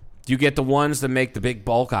 You get the ones that make the big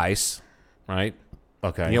bulk ice, right?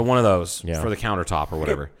 Okay. You know, one of those Yeah. for the countertop or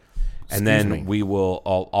whatever. And Excuse then me. we will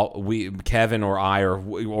Kevin or I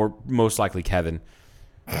or most likely Kevin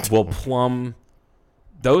will plumb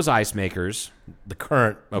those ice makers. The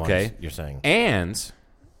current. Okay. Ones, you're saying.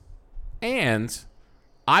 And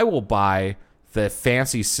I will buy the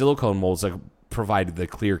fancy silicone molds that provide the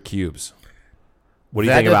clear cubes. What do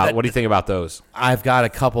you That- think about? that- What do you think about those? I've got a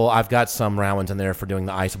couple. I've got some round ones in there for doing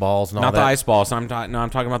the ice balls and all Not that. the ice balls. I'm talking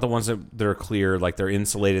about the ones that are clear, like they're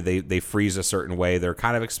insulated. They freeze a certain way. They're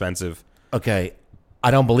kind of expensive. Okay. I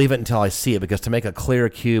don't believe it until I see it because to make a clear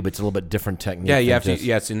cube, it's a little bit different technique. Yeah, you than have to. just-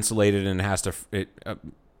 Yeah, it's insulated and it has to.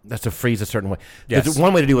 That's to freeze a certain way. Yes. There's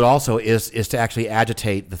one way to do it also is to actually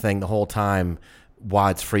agitate the thing the whole time while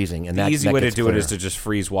it's freezing. And The that, easy that way to gets do it is clear. to just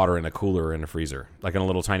freeze water in a cooler or in a freezer, like in a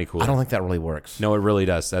little tiny cooler. I don't think that really works. No, it really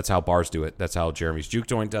does. That's how bars do it. That's how Jeremy's Juke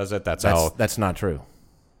Joint does it. That's how. That's not true.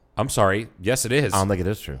 I'm sorry. Yes, it is. I don't think it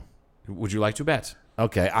is true. Would you like to bet?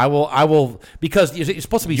 Okay, I will because it's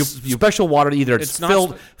supposed to be special water. Either it's, It's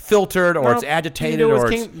not filtered or No, it's agitated you can do it or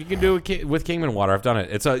with it's, you can do it with Kingman water. I've done it.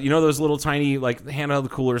 It's those little tiny like handheld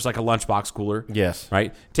coolers, like a lunchbox cooler. Yes.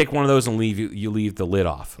 Right. Take one of those and you leave the lid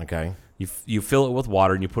off. okay. You fill it with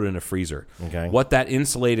water and you put it in a freezer. Okay. What that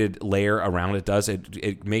insulated layer around it does,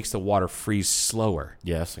 it makes the water freeze slower.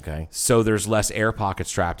 Yes. Okay. So there's less air pockets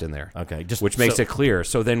trapped in there. Okay, which makes it clear.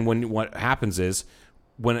 So then what happens is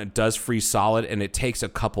when it does freeze solid and it takes a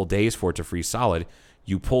couple days for it to freeze solid,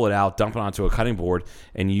 You pull it out, dump it onto a cutting board,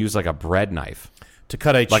 and you use like a bread knife. To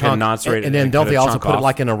cut a Like a chunk, non-serrated- and then and don't cut they a also chunk put it off.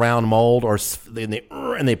 like in a round mold,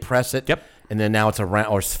 and they press it? Yep. And then now it's a round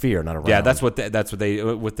or sphere, not a round. Yeah, that's what they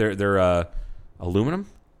with their aluminum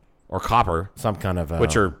or copper, some kind of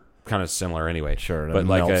which are kind of similar anyway. Sure, it but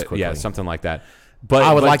like melts quickly. something like that. But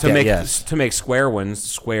I would like to that, make yes. to make square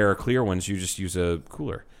clear ones. You just use a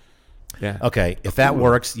cooler. Yeah. Okay, if that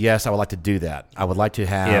works, yes, I would like to do that. I would like to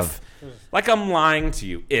have. Like I'm lying to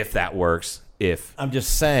you. If that works, if I'm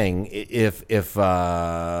just saying, if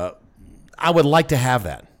I would like to have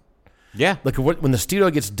that. yeah, Like when the studio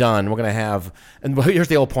gets done, we're gonna have. And here's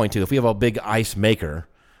the old point too: if we have a big ice maker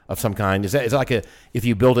of some kind, is that like if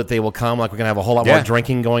you build it, they will come? Like we're gonna have a whole lot more Yeah.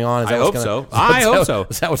 drinking going on? Is I that what's hope gonna, so. I hope so.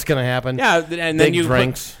 Is that what's gonna happen? yeah, and then Big you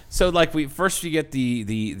drinks. so like we first you get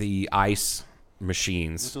the ice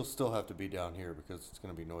machines. This will still have to be down here because it's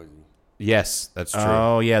going to be noisy. Yes, that's true.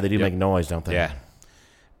 Oh yeah, they do make noise, don't they? Yeah.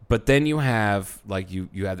 But then you have like you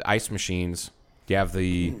have the ice machines. You have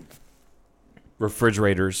the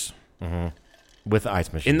refrigerators. With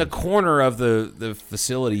ice machine. In the corner of the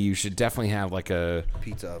facility, you should definitely have like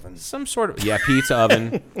Pizza oven. some sort of pizza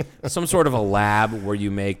oven, some sort of a lab where you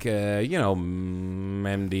make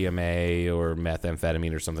MDMA or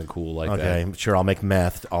methamphetamine or something cool like that. Okay, sure. I'll make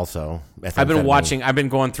meth also. I've been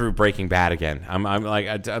going through Breaking Bad again. I'm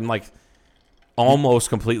like almost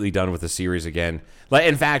completely done with the series again. Like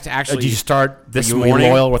in fact, actually, Did you start this you were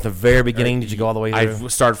morning? loyal with the very beginning? Did you go all the way through? I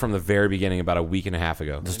started from the very beginning about a week and a half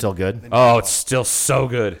ago. Is it still good? Oh, it's still so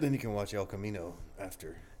good. Then you can watch El Camino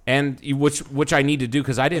after. And which I need to do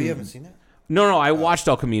because I didn't. You haven't seen that? No, I watched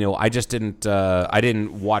El Camino. I just didn't. I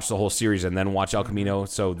didn't watch the whole series and then watch El Camino.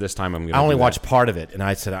 So this time I'm gonna. I only do that. watched part of it, and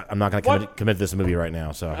I said I'm not going to commit to this movie right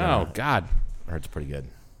now. So Oh God. I heard it's pretty good.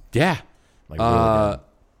 Yeah. Like really good.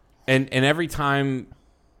 And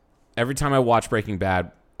every time I watch Breaking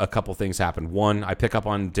Bad, a couple things happen. One, I pick up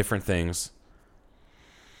on different things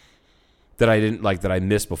that I didn't like that I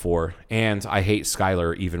missed before, and I hate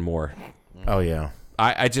Skylar even more. Oh yeah.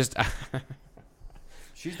 I just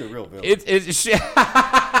She's the real villain.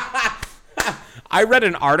 I read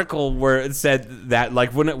an article where it said that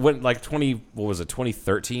like when it went like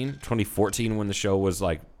 2014 when the show was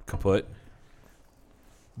like kaput.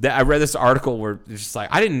 That I read this article where it's just like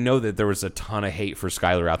I didn't know that there was a ton of hate for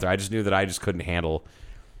Skylar out there. I just knew that I just couldn't handle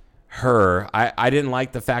her. I didn't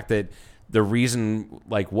like the fact that the reason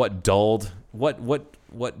like what dulled Walter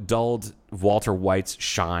White's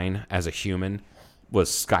shine as a human was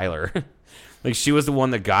Skylar. Like she was the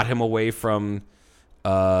one that got him away from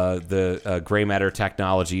the Gray Matter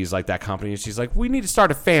Technologies, like that company. And she's like, we need to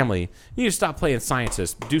start a family. You need to stop playing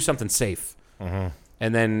scientists. Do something safe. Mm-hmm.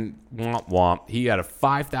 And then womp womp, he got a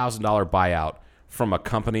 $5,000 buyout from a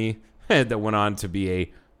company that went on to be a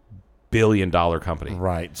 $1 billion company.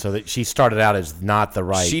 Right. So that she started out as not the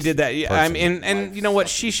right. She did that. Yeah, I mean, and you know what?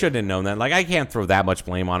 She shouldn't have known that. Like, I can't throw that much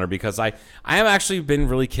blame on her because I have actually been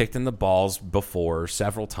really kicked in the balls before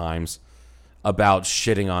several times about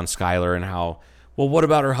shitting on Skylar and how, well, what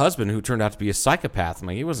about her husband who turned out to be a psychopath? I'm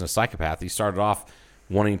like, he wasn't a psychopath. He started off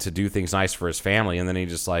wanting to do things nice for his family, and then he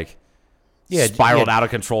just like spiraled out of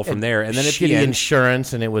control from there. And then at shitty the end,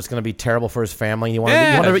 insurance, and it was going to be terrible for his family. You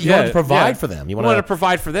wanted to provide for them. You wanted to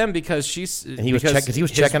provide for them because and he was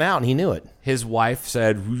checking out, and he knew it. His wife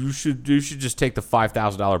said, you should just take the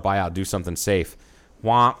 $5,000 buyout, do something safe.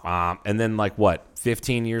 Womp, womp. And then, like, what,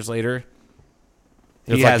 15 years later,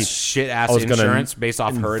 he has shit-ass insurance based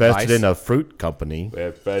off her advice. Invested in a fruit company.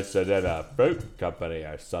 Invested in a fruit company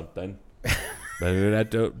or something. But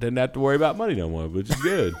didn't have to worry about money no more, which is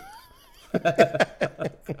good.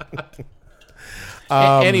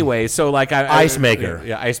 Anyway, so like ice maker.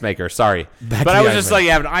 Yeah, ice maker. Sorry, Back but to I the was ice just maker. like,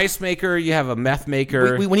 you have an ice maker, you have a meth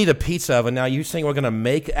maker. We need a pizza oven. Now, you saying we're going to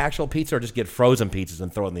make actual pizza or just get frozen pizzas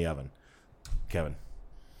and throw it in the oven? Kevin.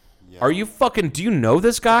 Are you fucking? Do you know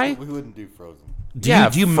this guy? We wouldn't do frozen. Do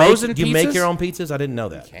you frozen make pizzas? your own pizzas? I didn't know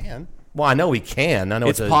that. Can. Well, I know we can. I know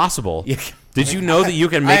It's possible. Yeah. Did you know that you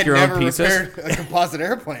can I make had your own never pizzas? repaired a composite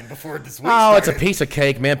airplane before this week. Oh, it's a started. piece of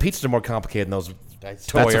cake, man. Pizzas are more complicated than those toy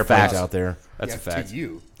That's a airplanes fact. out there. That's Yeah, a fact. To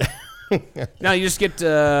you. Now you just get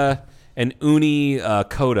an uni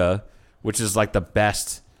coda, which is like the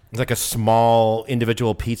best. It's like a small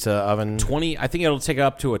individual pizza oven. 20. I think it'll take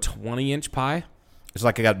up to a 20-inch pie. It's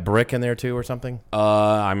like I got brick in there too, or something.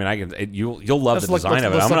 I mean, you'll love Let's the look- design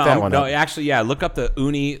of it. let's look that one no, up. actually, yeah. Look up the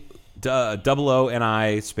uni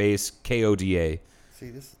OONI space KODA. See,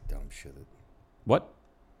 this is dumb shit. What?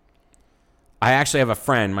 I actually have a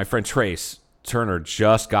friend. My friend Trace Turner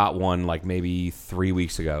just got one like maybe 3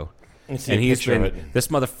 weeks ago, see a and he's picture of been it. this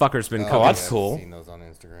motherfucker's been Oh, cooking. that's cool. I've seen those on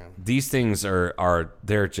Instagram. These things are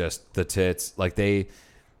they're just the tits. Like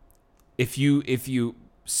if you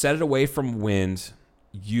set it away from wind,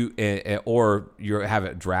 or you have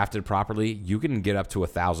it drafted properly, you can get up to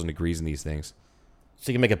 1,000 degrees in these things.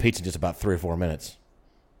 So you can make a pizza in just about 3 or 4 minutes.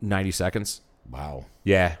 90 seconds. Wow.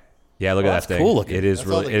 Yeah. Yeah, look Well, at that's that thing. cool looking. It is That's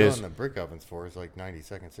all really they it go is. in the brick ovens for is like 90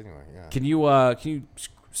 seconds anyway. Yeah. Can you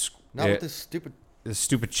Not with this stupid the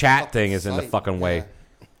stupid chat fucking thing is in the site. fucking way.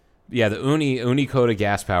 Yeah, the Uni Coda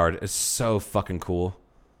gas powered is so fucking cool.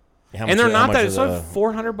 How And they're much- how not much that. is It's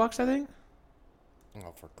like $400, I think.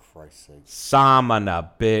 Oh, for Christ's sake!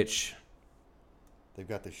 Samana, bitch. They've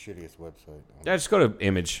got the shittiest website. Yeah, just go to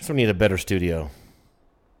image. So we need a better studio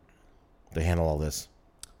to handle all this.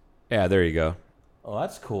 Yeah, there you go. Oh,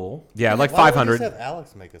 that's cool. Yeah, like Why don't we 500. just have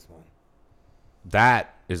Alex make us one.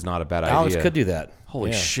 That is not a bad idea. Alex could do that.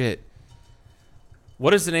 Holy Yeah. shit.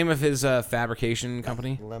 What is the name of his fabrication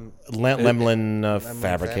company? Lemlin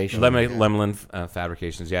Fabrication. Lemlin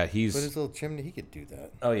Fabrications. Yeah, But his he's little chimney, he could do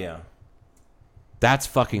that. Oh yeah. that's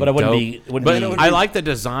fucking. But it wouldn't dope. be- it wouldn't But be- I like the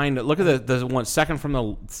design. Look at the one second from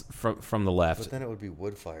the left. But then it would be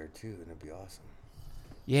wood fired too, and it'd be awesome.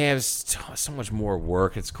 Yeah, it's so much more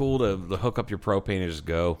work. It's cool to hook up your propane and just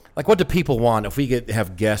go. Like, what do people want? If we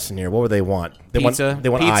have guests in here, what would they want? They Pizza, want. They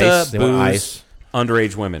want pizza, ice. They want booze, ice.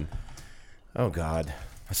 underage women. Oh God.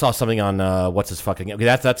 I saw something on what's his fucking. Okay,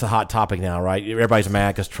 that's a hot topic now, right? Everybody's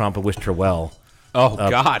mad because Trump wished her well. Oh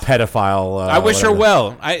God, pedophile. I wish her whatever.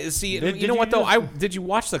 well. I see. Did you know you what though? just- Did you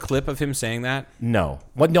watch the clip of him saying that? No.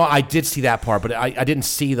 What? No, I did see that part, but I didn't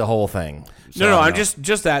see the whole thing. So No, I I'm don't know.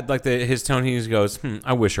 just that like his tone. He goes,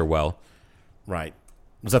 I wish her well. Right.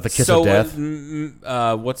 Was that the kiss So of death?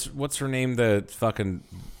 what's her name? The fucking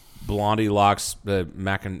blondie locks. The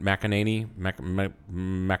McEnany.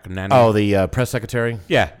 Oh, the press secretary.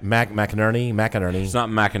 Yeah. McInerney. It's not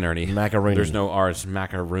McInerney. Macaroon. There's no R. It's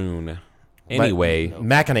Macaroon. Anyway,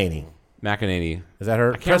 McEnany. McEnany. Is that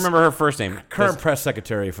her? I can't remember her first name. Current press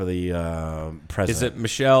secretary for the president. Is it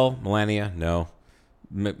Michelle? Melania? No.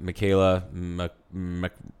 Michaela?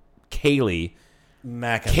 Kaylee?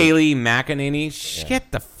 Kaylee McEnany?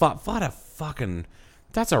 Get the fuck. What a fucking.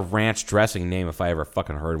 That's a ranch dressing name if I ever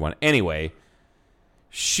fucking heard one. Anyway,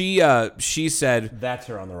 she said That's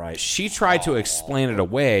her on the right. she tried to explain it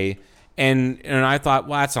away, and I thought,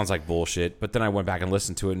 well, that sounds like bullshit. But then I went back and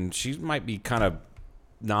listened to it, and she might be kind of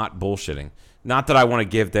not bullshitting. Not that I want to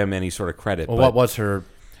give them any sort of credit. Well, but what was her?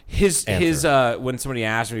 his answer? when somebody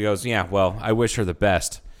asked me, he goes, yeah, well, I wish her the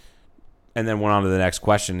best, and then went on to the next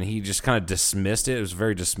question. He just kind of dismissed it. It was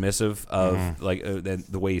very dismissive of like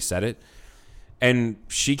the way he said it. And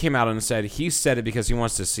she came out and said he said it because he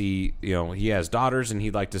wants to see, he has daughters and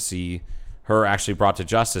he'd like to see her actually brought to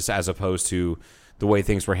justice, as opposed to the way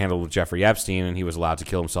things were handled with Jeffrey Epstein, and he was allowed to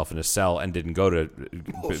kill himself in his cell and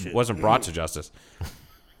wasn't brought to justice.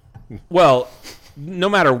 Well, no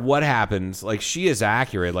matter what happens, like, she is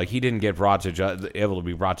accurate. Like, he didn't get able to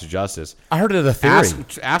be brought to justice. I heard it as a theory.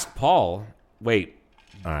 Ask Paul. Wait.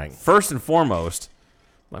 All right. First and foremost,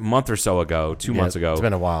 a month or so ago, 2 months ago, It's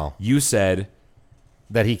been a while. you said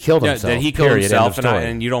That he killed himself. that he killed period, end himself, of story.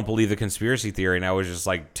 and you don't believe the conspiracy theory. And I was just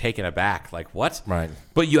like taken aback, like, what? Right.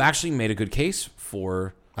 But you actually made a good case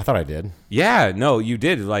for. I thought I did. Yeah, no, you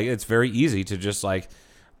did. Like, it's very easy to just like,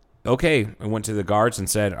 okay, I went to the guards and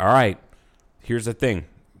said, all right, here's the thing.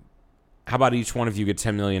 How about each one of you get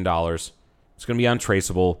 $10 million? It's going to be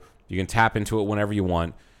untraceable. You can tap into it whenever you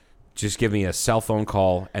want. Just give me a cell phone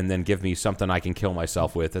call and then give me something I can kill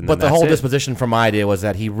myself with. And But then the whole that's it. disposition from my idea was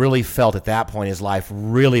that he really felt at that point his life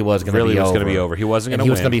really was going to Really be was over. gonna be over. He wasn't And gonna he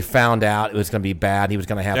was win. going to be found out. It was going to be bad. He was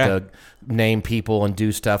going to have Yeah. to name people and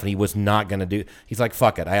do stuff, and he was not going to do. He's like,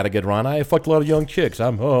 fuck it. I had a good run. I fucked a lot of young chicks.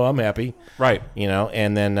 I'm happy. Right.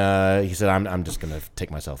 And then he said, I'm just going to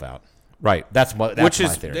take myself out. Right. That's my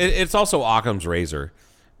theory. It's also Occam's razor.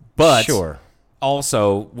 But Sure.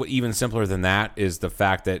 also, even simpler than that is the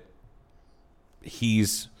fact that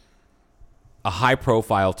he's a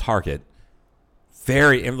high-profile target,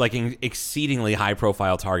 exceedingly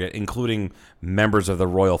high-profile target, including members of the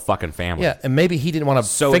royal fucking family. Yeah, and maybe he didn't want to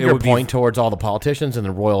So finger it would be- point towards all the politicians and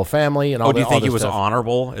the royal family and all. Oh, do you think he was stuff.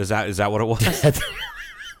 honorable? Is that what it was?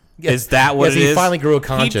 Is that what Yes, it he is? finally grew a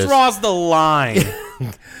conscience. He draws the line.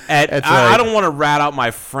 That's I right. don't want to rat out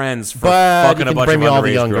my friends for But fucking you a can bunch bring of me all the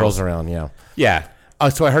underage young girls. girls around. Yeah. Yeah.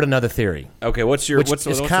 So I heard another theory, Okay. What's which what's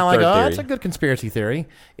is the kind of like, third oh, theory? that's a good conspiracy theory.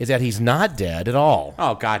 Is that he's not dead at all?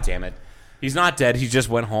 Oh, God damn it. He's not dead. He just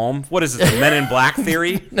went home. What is this, the Men in Black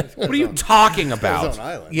theory? What are you talking His about? own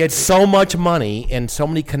island. He had so much money and so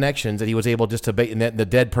many connections that he was able just to bait. And the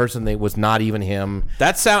dead person that was not even him.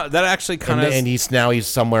 That actually kind of. And he's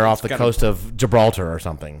somewhere off the gotta- coast of Gibraltar or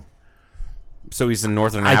something. So he's in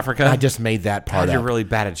Northern Africa. I just made that part God, up. you're really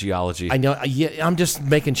bad at geology. I know. Yeah, I'm just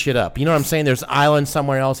making shit up. You know what I'm saying? There's an island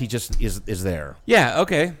somewhere else. He just is there. Yeah.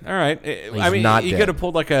 Okay. All right. I mean, not he dead. could have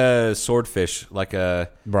pulled like a swordfish, like a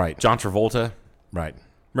Right. John Travolta. Right.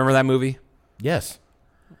 Remember that movie? Yes.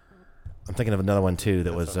 I'm thinking of another one too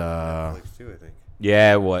that was. Netflix too, I think.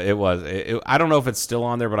 Yeah, it was. I don't know if it's still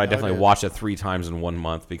on there, but I definitely is. watched it 3 times in 1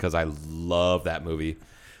 month because I love that movie.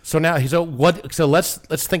 So now, So let's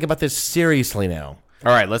think about this seriously now.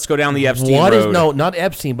 All right, let's go down the Epstein What is road. not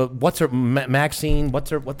Epstein, but what's her Maxine? What's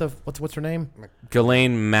her name?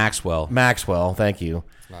 Ghislaine Maxwell. Maxwell. Thank you.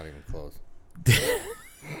 It's not even close.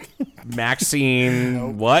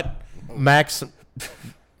 Maxine. What?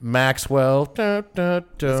 Maxwell. This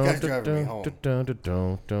guy's driving me home.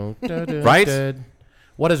 Right?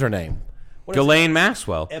 What is her name? Ghislaine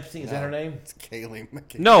Maxwell. Epstein. Is that her name? It's Kaylee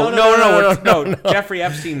McKay. No. Jeffrey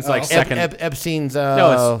Epstein's like second. Epstein's.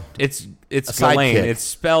 No, it's a Ghislaine. sidekick. It's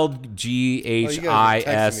spelled Oh, you guys were texting me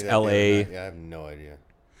that the Ghisla. other night. Yeah, I have no idea.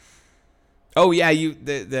 Oh yeah,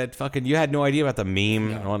 that fucking you had no idea about the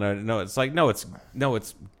meme. No,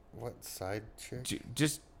 it's What side chick?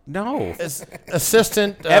 just no.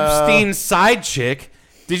 assistant. Epstein's side chick.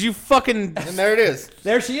 Did you fucking? And there it is.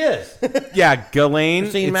 There she is. Yeah, Ghislaine.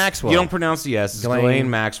 Ghislaine Maxwell. You don't pronounce the S. It's Ghislaine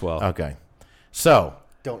Maxwell. Okay. So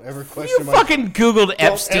Don't ever You question my. fucking Googled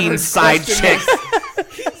Epstein's side question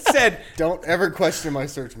chick. Said Don't ever question my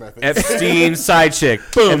search method. Epstein's side chick.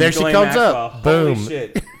 Boom. And there she Ghislaine comes Maxwell. up. Boom. Holy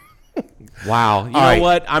shit. Wow. You know right.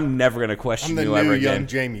 what? I'm never gonna question I'm the you new ever young again.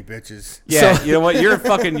 Jamie, bitches. Yeah. So- You know what?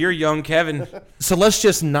 You're young Kevin. So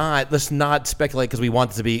let's not speculate because we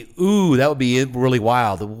want it to be, ooh, that would be really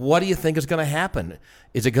wild. What do you think is going to happen?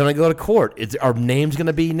 Is it going to go to court? Is our name's going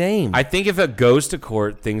to be named? I think if it goes to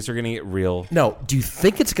court, things are gonna get real. No. Do you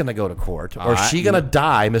think it's going to go to court, or is I- she going to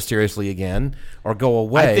die mysteriously again, or go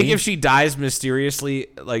away? I think if she dies mysteriously,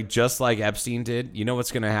 like just like Epstein did, you know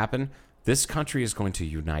what's gonna happen? This country is going to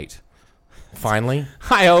unite. finally,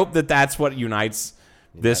 I hope that's what unites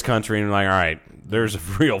this country. And like, all right, there's a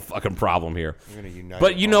real fucking problem here. I'm gonna unite.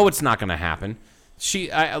 But you know it's not going to happen.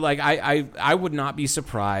 I would not be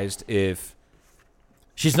surprised if.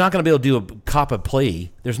 she's not going to be able to do a cop a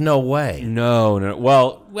plea. There's no way. No.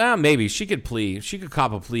 Well, maybe she could plea. She could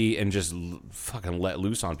cop a plea and just fucking let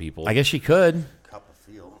loose on people. I guess she could. Cup of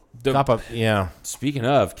feel. Cop a yeah. Speaking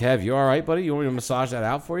of, Kev, you all right, buddy? You want me to massage that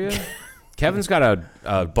out for you? Kevin's got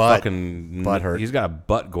a fucking butt hurt. He's got a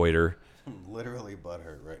butt goiter. I'm literally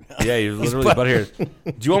butthurt right now. Yeah, he's literally butt here.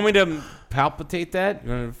 Do you want me to palpitate that? You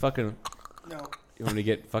want to fucking? No, You want me to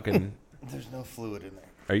get fucking? there's no fluid in there.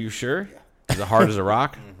 Are you sure? Is it hard as a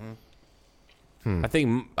rock? I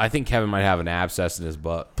think Kevin might have an abscess in his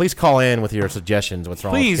butt. Please call in with your suggestions. What's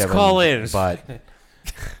wrong? Please with Kevin's call in.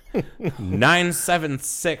 But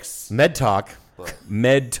 976 Med Talk.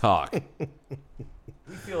 Med Talk.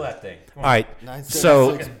 We feel that thing. All right.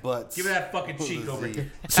 976 butts. Give me that fucking cheek over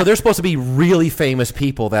here. So there's supposed to be really famous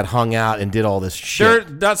people that hung out and did all this They're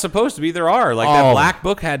shit. not supposed to be. There are like Oh. that Black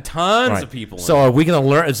Book had tons Right. of people. So in it. are we going to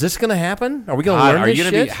learn? Is this going to happen? Are we going to God, learn are this you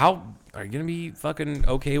gonna shit? be Are you gonna be fucking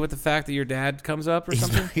okay with the fact that your dad comes up or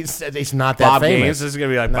something? He's not that Bob famous. Gaines. This is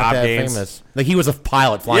gonna be like Not Bob that Gaines. famous. Like he was a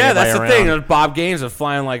pilot flying. Yeah, that's the everybody thing. around. There's Bob Gaines is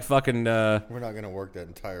flying like fucking. We're not gonna work that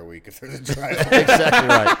entire week if there's a trial. Exactly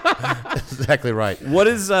right. Exactly right. What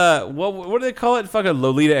is what do they call it? Fucking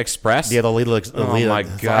Lolita Express. Yeah, the Lolita. Oh, my I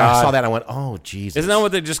God. saw that. And I went, oh Jesus. Isn't that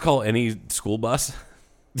what they just call any school bus?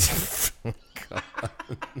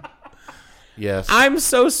 Yes. I'm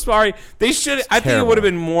so sorry. They should. I think it terrible. would have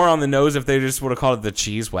been more on the nose if they just would have called it the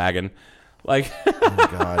cheese wagon. Like, Oh my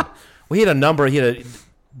God. Well, he had a number. He had a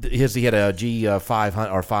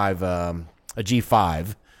G5 or 5 a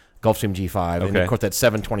G5, Gulfstream G5, and Okay. of course that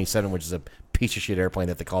 727, which is a piece of shit airplane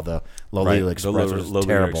that they call the Lolita Right, Express. the which is Lolita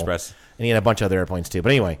terrible. Express. And he had a bunch of other airplanes too. But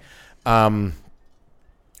anyway, I mean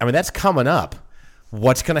that's coming up.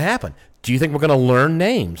 What's going to happen? Do you think we're going to learn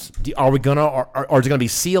names? Are we going to, or is it going to be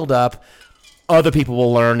sealed up? Other people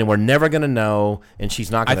will learn, and we're never going to know. And she's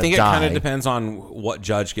not I going to think die. it kind of depends on what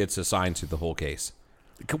judge gets assigned to the whole case.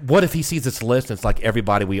 What if he sees this list and it's like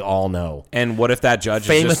everybody we all know? And what if that judge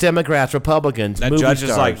Famous is just, Democrats, Republicans, that movie judge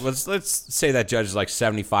stars. is like let's say that judge is like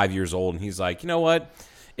 75 years old and he's like, you know what?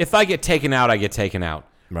 If I get taken out, I get taken out.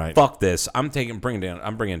 Right. Fuck this. I'm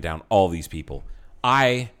bringing down all these people.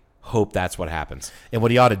 I hope that's what happens. And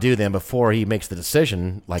what he ought to do then before he makes the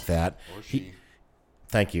decision like that,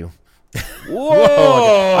 thank you.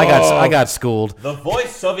 Whoa! I got schooled. The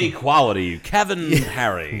voice of equality, Kevin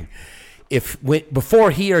Harry.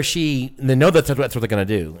 Before he or she, they know that's what they're going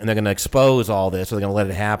to do, and they're going to expose all this, or they're going to let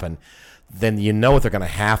it happen, then you know what they're going to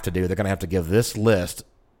have to do. They're going to have to give this list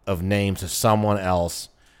of names to someone else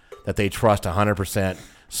that they trust 100%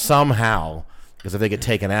 somehow, because if they get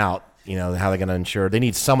taken out, you know, how they're going to ensure they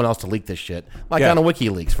need someone else to leak this shit. Like on a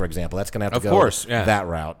WikiLeaks, for example. That's going to have to go that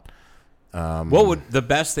route. What would the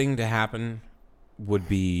best thing to happen would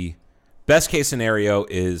be, best case scenario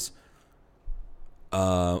is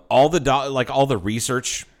all the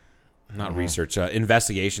research, not research,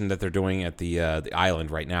 investigation that they're doing at the island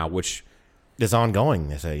right now, which is ongoing.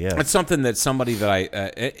 They say, yeah. It's something that somebody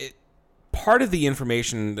that part of the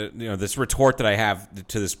information that, you know, this retort that I have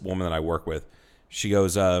to this woman that I work with, she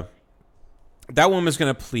goes, that woman's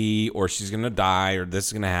going to plea, or she's going to die, or this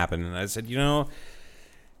is going to happen. And I said, you know,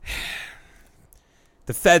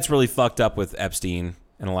 the feds really fucked up with Epstein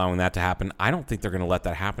and allowing that to happen. I don't think they're going to let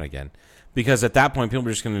that happen again, because at that point, people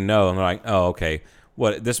are just going to know, and they're like, oh, okay,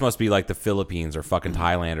 what, this must be like the Philippines or fucking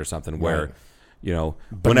Thailand or something, where, right. You know,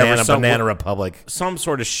 Banana Republic, some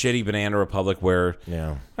sort of shitty banana republic where,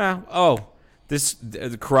 yeah,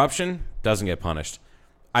 the corruption doesn't get punished.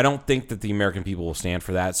 I don't think that the American people will stand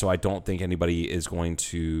for that, so I don't think anybody is going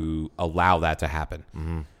to allow that to happen.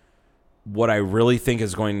 Mm-hmm. What I really think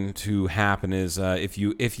is going to happen is if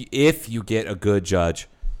you get a good judge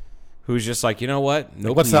who's just like, you know what,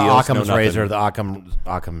 what's the Occam's razor? The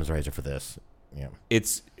Occam's razor for this, yeah,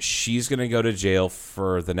 she's going to go to jail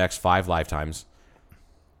for the next 5 lifetimes,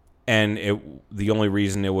 and the only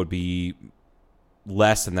reason it would be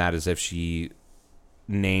less than that is if she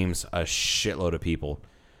names a shitload of people.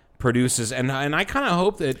 Produces and I kind of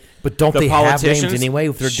hope that. But don't they have names anyway?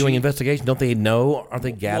 If they're doing investigation, don't they know? Aren't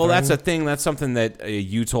they gathering? Well, that's a thing. That's something that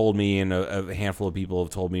you told me, and a handful of people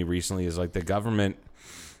have told me recently. Is like the government,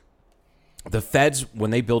 the feds,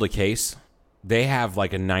 when they build a case, they have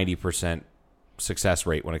like a 90% success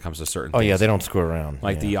rate when it comes to certain. things. Yeah, they don't screw around.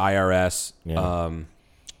 Like the IRS,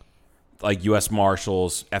 like U.S.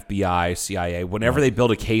 Marshals, FBI, CIA. Whenever they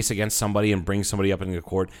build a case against somebody and bring somebody up into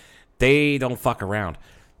court, they don't fuck around.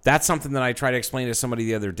 That's something that I tried to explain to somebody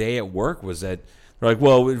the other day at work, was that they're like,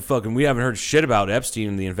 well, we haven't heard shit about Epstein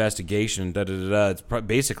and the investigation. It's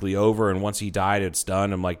basically over, and once he died, it's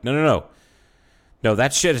done. I'm like, no,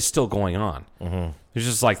 that shit is still going on. Mm-hmm. There's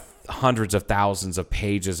just like hundreds of thousands of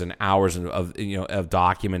pages and hours of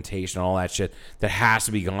documentation and all that shit that has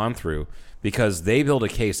to be gone through, because they build a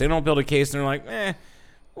case. They don't build a case, and they're like,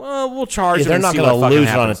 well, we'll charge them. They're not going to lose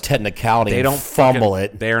it on a technicality. They don't fumble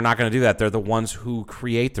it. They are not going to do that. They're the ones who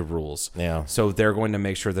create the rules. Yeah. So they're going to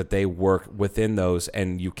make sure that they work within those,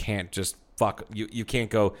 and you can't just You can't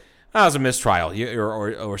go, it was a mistrial,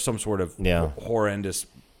 or some sort of horrendous.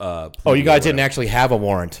 You guys didn't actually have a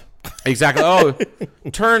warrant. Exactly.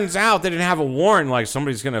 Turns out they didn't have a warrant. Like,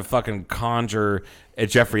 somebody's going to fucking conjure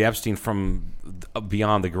Jeffrey Epstein from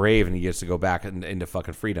beyond the grave, and he gets to go back into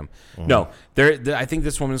fucking freedom. Mm-hmm. No, I think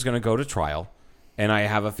this woman is going to go to trial, and I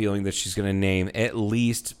have a feeling that she's going to name at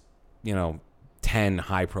least 10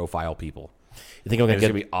 high-profile people. You think it's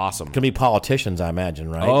going to be awesome? Going to be politicians, I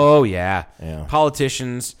imagine, right? Oh yeah,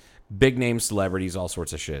 politicians, big name celebrities, all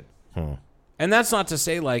sorts of shit. And that's not to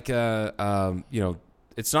say like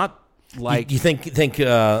it's not like you think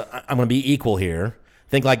I'm going to be equal here.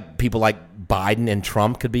 Think like people like Biden and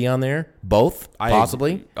Trump could be on there, both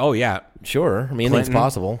possibly. Oh yeah, sure. I mean, it's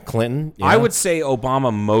possible. Clinton. I would say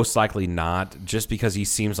Obama most likely not, just because he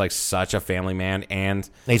seems like such a family man, and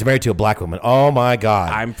he's married to a black woman. Oh my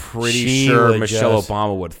God, I'm pretty sure Michelle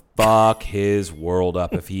Obama would fuck his world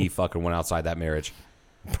up if he fucking went outside that marriage.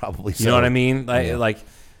 Probably. So. You know what I mean? Like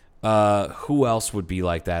who else would be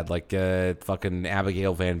like that? Like fucking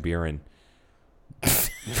Abigail Van Buren.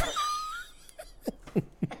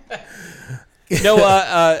 No,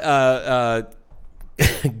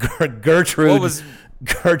 Gertrude. What was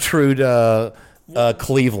Gertrude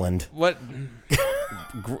Cleveland? What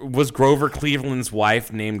was Grover Cleveland's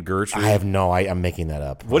wife named Gertrude? I have no. I'm making that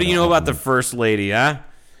up. What do you know about the first lady? Huh?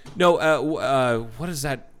 No. What is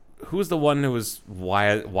that? Who's the one who was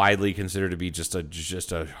widely considered to be just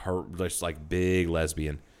like big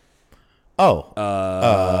lesbian? Oh,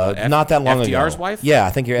 not that long ago. FDR's wife? Yeah, I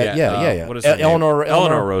think you're. Yeah. What is her name?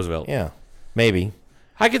 Eleanor Roosevelt. Yeah, maybe.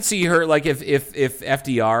 I could see her, like, if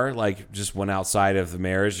FDR like just went outside of the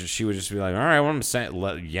marriage, she would just be like, all right, I'm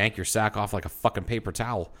gonna yank your sack off like a fucking paper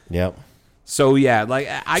towel. Yep. So yeah, like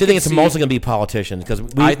I think it's mostly gonna be politicians, because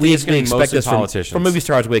we expect this from movie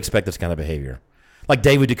stars. We expect this kind of behavior. Like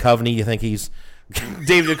David Duchovny, you think he's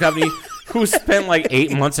David Duchovny, who spent like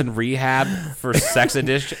 8 months in rehab for sex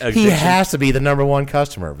addiction. He has to be the number one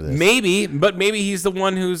customer for this. Maybe, but maybe he's the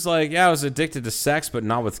one who's like, yeah, I was addicted to sex, but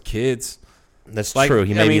not with kids. That's Like, true.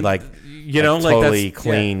 He I may be mean, like, you know, like totally that's-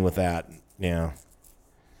 clean with that. Yeah.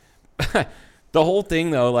 The whole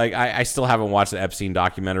thing, though, like I still haven't watched the Epstein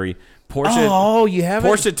documentary. Portia, Oh, you haven't?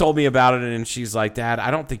 Portia told me about it, and she's like, Dad, I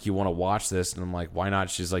don't think you want to watch this. And I'm like, why not?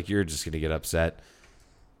 She's like, you're just going to get upset.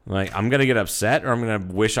 I'm like, I'm going to get upset, or I'm going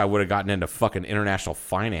to wish I would have gotten into fucking international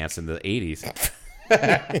finance in the 80s.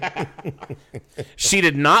 She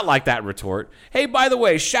did not like that retort. Hey, by the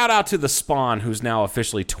way, shout out to the Spawn, who's now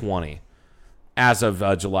officially 20 as of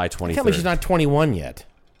July 23rd. I can't believe she's not 21 yet.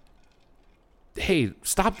 Hey,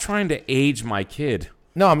 stop trying to age my kid.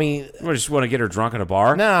 No, I mean, I just want to get her drunk in a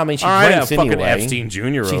bar. no, I mean, she All right, drinks fucking anyway. Epstein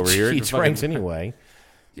Jr. over here. She Fucking- drinks anyway.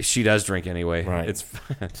 She does drink anyway. Right. It's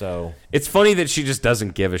So, it's funny that she just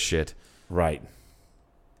doesn't give a shit. right.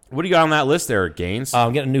 What do you got on that list there, Gaines?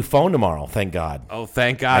 I'm getting a new phone tomorrow. Thank God. Oh,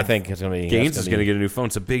 thank God. I think it's going to be. Gaines that's is going to get a new phone.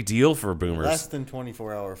 It's a big deal for boomers. Less than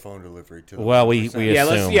 24-hour phone delivery to the Well, we yeah,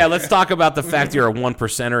 assume. let's talk about the fact you're a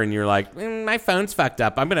 1%er and you're like, my phone's fucked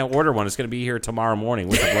up. I'm going to order one. It's going to be here tomorrow morning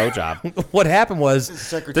with a blowjob. What happened was,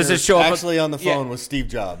 secretary Does it show up- actually on the Yeah. phone with Steve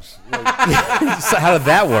Jobs. Like, so how did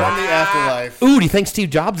that from work? the afterlife. Ooh, do you think Steve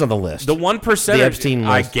Jobs on the list? The 1%er, The Epstein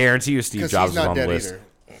I list. guarantee you Steve 'Cause Jobs he's is not on the dead list. either.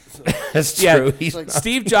 That's Yeah, true. He's like-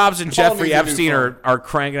 Steve Jobs and Paul Jeffrey needs a new Epstein phone. are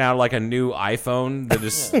cranking out like a new iPhone that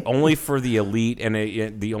is only for the elite, and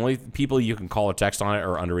the only people you can call or text on it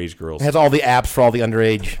are underage girls. It has all the apps for all the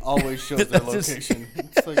underage. Always shows their location.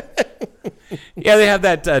 It's like, Yeah, they have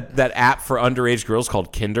that that app for underage girls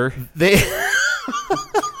called Kinder. They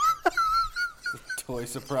toy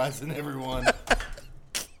surprising everyone.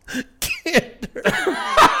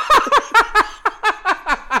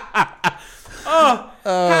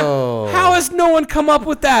 How has no one come up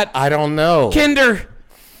with that? I don't know. Kinder.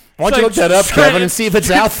 Why don't you look that up, Kevin, and see if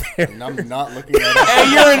it's out there? And I'm not looking at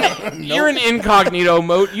it. Hey, you're an incognito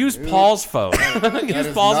mode. Use Paul's phone. Use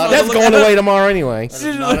is Paul's not- phone. That's Look going at it. away tomorrow anyway.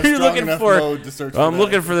 You're Not a strong looking enough for. mode to search for I'm that.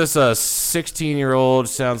 looking for this 16-year-old.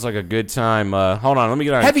 Sounds like a good time. Hold on, let me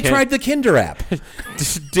get on. Have you tried the Kinder app? Have you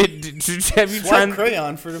Swipe tried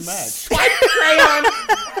crayon for the match. crayon?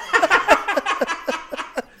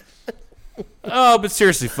 Oh, but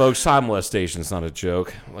seriously, folks, child molestation is not a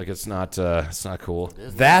joke. Like it's not cool.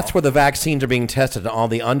 That's where the vaccines are being tested on all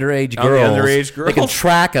the underage On the girls. underage They can girls?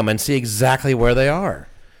 track them and see exactly where they are.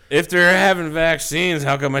 If they're having vaccines,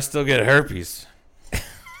 how come I still get herpes?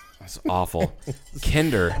 That's awful.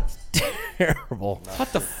 Kinder. Terrible.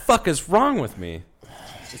 What the fuck is wrong with me?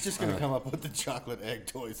 It's just going to come up with the chocolate egg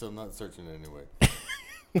toy, so I'm not searching it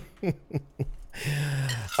anyway.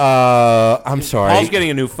 I'm sorry. Paul's getting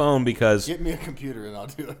a new phone because Get me a computer and I'll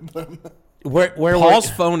do it. But I'm not- where Paul's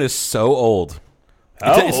phone is so old.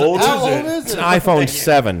 How old It's is an it? iPhone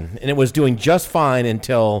 7, and it was doing just fine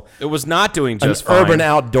until It was not doing an just fine. urban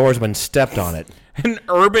outdoorsman stepped on it. An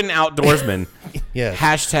urban outdoorsman. Yes.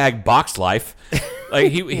 Hashtag box life.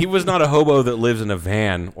 Like he was not a hobo that lives in a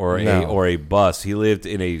van or No. a bus. He lived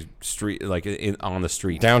in a street, like on the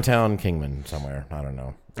street. Downtown Kingman somewhere. I don't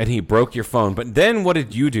know. And he broke your phone. But then what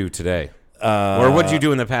did you do today? Or what did you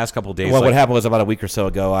do in the past couple days? Well, Like, what happened was about a week or so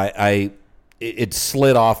ago, it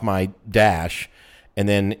slid off my dash and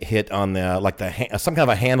then hit on the some kind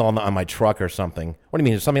of a handle on my truck or something. What do you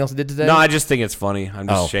mean? Is something else it did today? No, I just think it's funny. I'm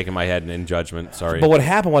just Oh. shaking my head in judgment. Sorry. But what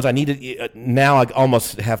happened was I needed now I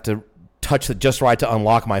almost have to touch it just right to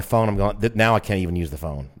unlock my phone. I'm going now I can't even use the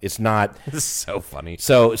phone. It's not. This is so funny.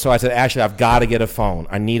 So I said, actually, I've got to get a phone.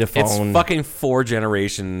 I need a phone. It's fucking 4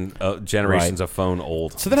 generations Right. of phone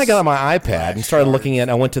old. So then I got on my iPad and started looking at.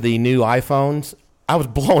 I went to the new iPhones. I was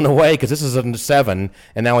blown away because this is a 7,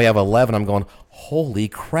 and now we have 11. I'm going, holy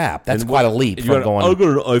crap! That's quite a leap You from got- going. I'll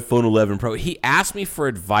go to an iPhone 11 Pro. He asked me for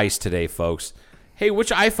advice today, folks. Hey, which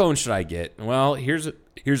iPhone should I get? Well, here's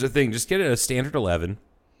the thing. Just get a standard 11.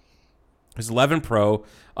 There's 11 Pro,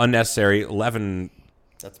 unnecessary. 11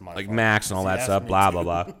 That's my like fault. Max and all He that asked stuff. me Blah to. blah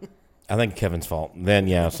blah. I think Kevin's fault. Then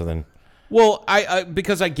yeah. So then Well, I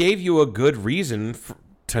because I gave you a good reason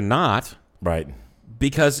to not. right.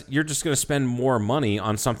 Because you're just going to spend more money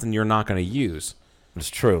on something you're not going to use. It's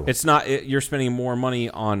true. It's not. You're spending more money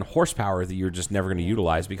on horsepower that you're just never going to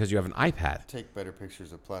utilize because you have an iPad. Take better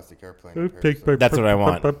pictures of plastic airplane. That's what I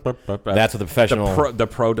want. That's what the professional. The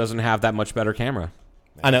Pro doesn't have that much better camera.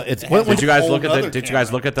 I know it's. has Did you guys whole look at the? other Did you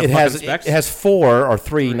guys look at the it fucking has specs? it has 4 or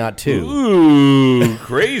 3, not 2. Ooh,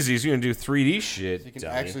 crazy! So you're gonna do 3D shit. You can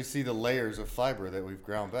dummy. actually see the layers of fiber that we've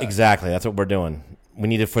ground back. Exactly. That's what we're doing. We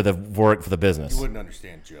need it for the work for the business. You wouldn't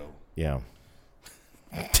understand, Joe. Yeah.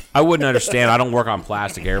 I wouldn't understand. I don't work on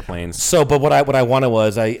plastic airplanes. So, but what I wanted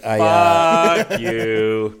was Fuck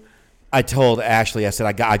you. I told Ashley, I said,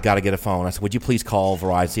 I got to get a phone. I said, would you please call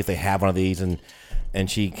Verizon, see if they have one of these? And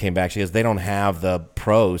she came back. She goes, they don't have the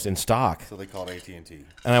Pros in stock. So they called AT&T.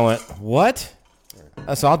 And I went, what?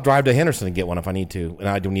 So I'll drive to Henderson and get one if I need to. And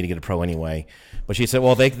I don't need to get a Pro anyway. But she said,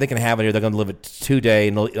 well, they can have it here. They're going to deliver it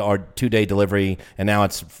 2-day delivery. And now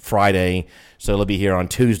it's Friday. So it'll be here on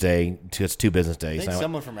Tuesday. It's 2 business days. I think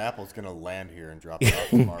someone from Apple is going to land here and drop it off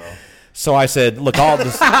tomorrow. So I said, look, I'll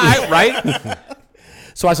just... Right?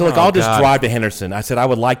 So I said, look, I'll just drive to Henderson. I said, I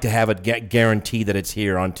would like to have it guarantee that it's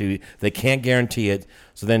here on Tuesday. They can't guarantee it.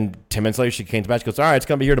 So then 10 minutes later, she came back. She goes, all right, it's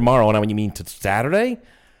going to be here tomorrow. And I went, you mean to Saturday?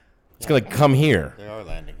 It's going to come here. They are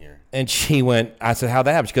landing here. And she went, I said, how'd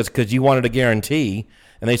that happen? She goes, because you wanted a guarantee.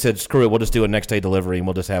 And they said, screw it, we'll just do a next day delivery and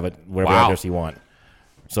we'll just have it wherever address you want.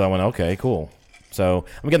 So I went, okay, cool. So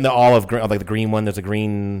I'm getting the olive green, like the green one. There's a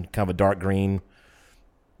green, kind of a dark green.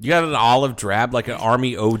 You got an olive drab, like an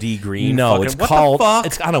Army OD green? No, fucking, it's what called. The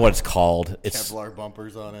fuck? I don't know what it's called. It's Kevlar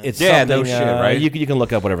bumpers on it. It's Yeah, no something, shit, right? You can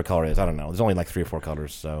look up whatever color it is. I don't know. There's only like 3 or 4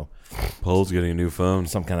 colors, so Pole's getting a new phone.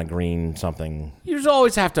 some kind of green something. You just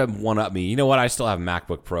always have to one-up me. You know what? I still have a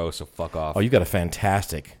MacBook Pro, so fuck off. Oh, you got a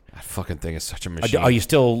fantastic. That fucking thing is such a machine. Are you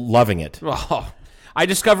still loving it? Oh, I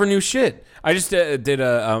discover new shit. I just did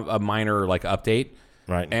a minor like update,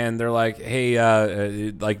 Right. and they're like, hey,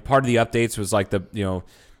 like part of the updates was like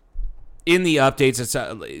in the updates, it's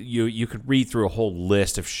you could read through a whole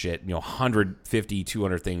list of shit, 150,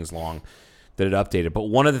 200 things long that it updated. But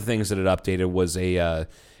one of the things that it updated was an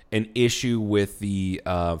issue with the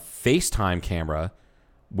FaceTime camera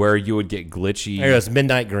where you would get glitchy. There it is,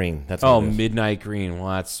 midnight green. That's what it is. Midnight green. Well,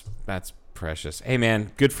 that's precious. Hey,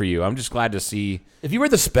 man, good for you. I'm just glad to see. If you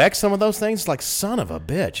read the specs, some of those things, like son of a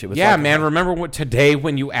bitch. It was Yeah, like, man. Remember what today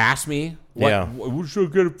when you asked me? Yeah. What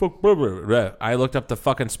should get a fuck? Blah, blah, blah. I looked up the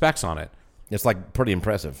fucking specs on it. It's like pretty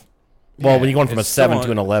impressive. Well, when you're going from a it's 7 so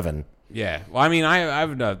to an 11. Yeah. Well, I mean, I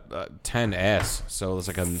have a 10S, so it's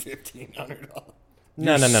like a. $1,500.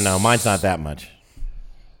 No. Mine's not that much.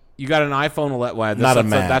 You got an iPhone 11. Well, Not a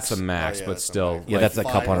Max. That's a Max, Oh, yeah, but that's a still. Max. Yeah, that's a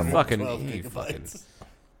couple hundred more. Fucking. 12 you gigabytes. fucking.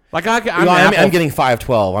 Like I'm getting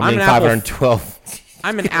 512. I'm I'm getting an Apple 512.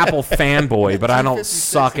 I'm an Apple fanboy, but I don't 256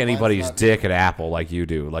 suck a month's anybody's not dick at Apple like you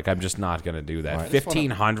do. Like I'm just not gonna do that. Right.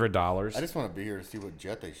 $1,500. I just want to be here to see what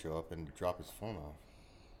jet they show up and drop his phone off.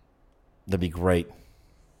 That'd be great.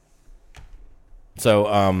 So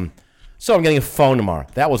I'm getting a phone tomorrow.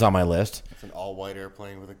 That was on my list. It's an all-white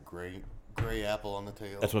airplane with a gray apple on the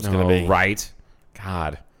tail. That's what it's going to be. Right.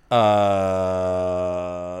 God.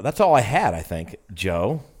 That's all I had, I think,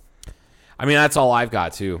 Joe. I mean, that's all I've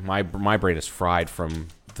got too. My brain is fried from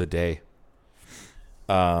the day.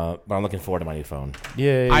 But I'm looking forward to my new phone.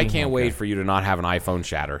 Yay. I can't wait for you to not have an iPhone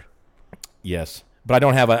shatter. Yes. But I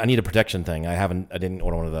don't have I need a protection thing. I didn't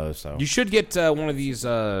order one of those, so. You should get one of these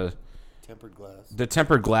tempered glass. the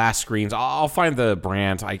tempered glass screens. I'll find the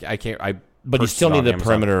brand. I can't. But you still need the a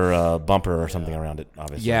perimeter bumper or something around it,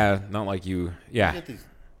 obviously. Yeah, not like you. Yeah. Get these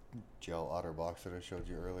gel OtterBox that I showed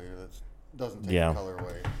you earlier. That doesn't take Yeah. the color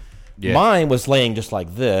away. Yeah. Mine was laying just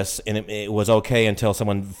like this, and it was okay until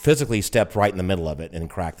someone physically stepped right in the middle of it and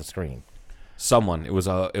cracked the screen. Someone. It was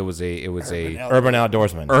a Urban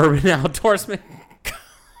outdoorsman. urban outdoorsman.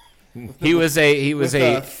 He was With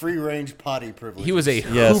a free range potty privilege. he was a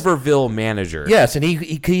Yes. Hooverville manager. Yes, and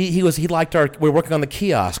he liked we're working on the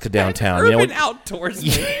kiosk downtown. Urban you know,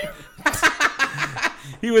 outdoorsman.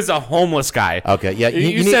 He was a homeless guy. Okay, yeah, You,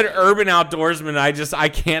 you need- said urban outdoorsman. I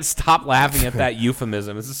can't stop laughing at that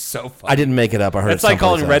euphemism. This is so funny. I didn't make it up. I heard It's like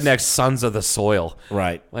calling someplace else. rednecks sons of the soil.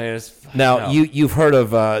 Right. Like, Now no. you've heard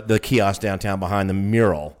of the kiosk downtown behind the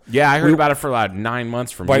mural. Yeah, I heard about it for like 9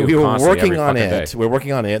 months from Right, you. we were constantly working every on fucking it. day. We're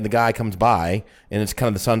working on it, and the guy comes by, and it's kind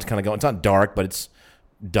of the sun's kind of going. It's not dark, but it's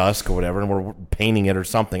dusk or whatever, and we're painting it or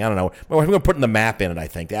something. I don't know. We're going to put the map in it. I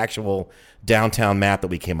think the actual downtown map that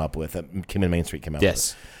we came up with, that Kim and Main Street came up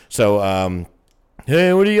Yes. with. So,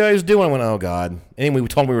 hey, what are you guys doing? I went, oh God. Anyway, we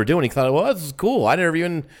told him we were doing. He thought, well, this is cool. I never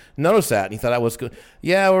even noticed that. And he thought that was good.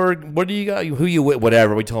 Yeah, what do you got? Who you with?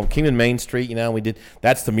 Whatever. We told him King and Main Street. We did.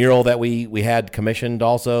 That's the mural that we had commissioned.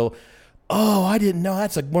 Also, oh, I didn't know.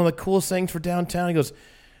 That's like one of the coolest things for downtown. He goes,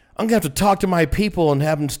 I'm gonna have to talk to my people and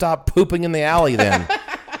have them stop pooping in the alley then,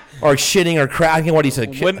 or shitting or cracking. What he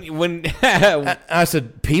said. When I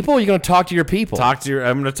said, people? You're gonna talk to your people? I'm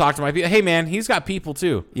going to talk to my people. Hey man, he's got people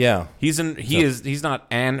too. Yeah. He's not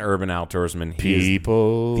an urban outdoorsman. He is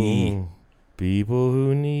People. the- People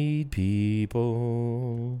who need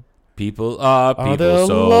people. people are Are people. the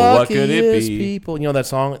So what could it luckiest be? people? You know that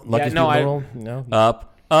song, Luckiest no, People in the World? No?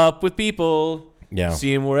 Up with people. Yeah.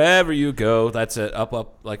 See him wherever you go. That's it.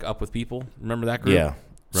 Up with people. Remember that group? Yeah.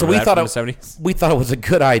 So Remember we that thought from the 70s? we thought it was a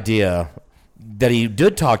good idea that he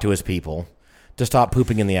did talk to his people to stop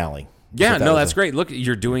pooping in the alley. Yeah, So no, was that's great. Look,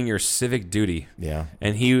 you're doing your civic duty. Yeah.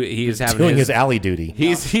 And he is having doing his alley duty.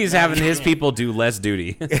 He's having his people do less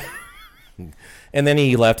duty. And then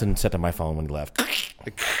he left and set to my phone when he left.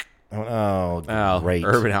 I went, oh, great.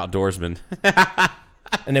 Urban outdoorsman.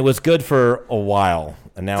 And it was good for a while,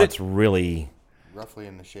 and now it's really Roughly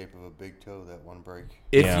in the shape of a big toe, that one break.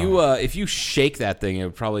 If you shake that thing, it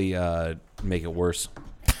would probably make it worse.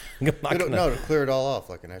 No, to clear it all off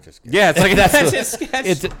like an Etch-a-Sketch. Yeah,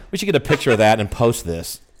 it's like we should get a picture of that and post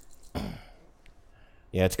this.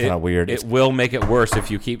 Yeah, it's kind of weird. It will make it worse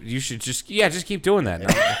if you keep. You should just keep doing that.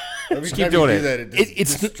 Every Just time keep doing you it. do that, it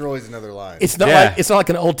It's- destroys another line. It's not like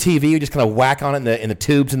an old TV. You just kind of whack on it in the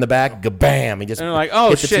tubes in the back. Bam! And just And they're like, oh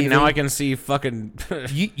hit the shit! TV. Now I can see fucking.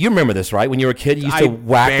 You remember this, right? When you were a kid, you used to I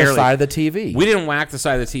whack the barely- side of the TV. We didn't whack the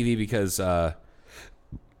side of the TV because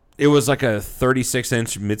it was like a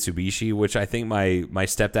 36-inch Mitsubishi, which I think my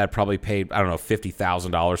stepdad probably paid, I don't know,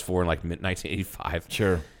 $50,000 for in like mid-1985.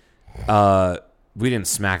 Sure. We didn't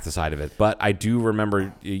smack the side of it, but I do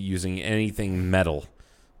remember using anything metal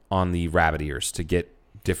on the rabbit ears to get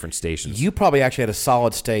different stations. You probably actually had a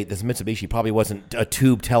solid state. This Mitsubishi probably wasn't a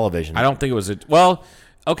tube television. I don't think it was well,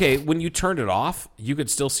 okay, when you turned it off, you could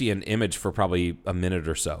still see an image for probably a minute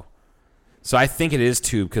or so. So I think it is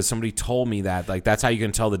tube because somebody told me that. Like, that's how you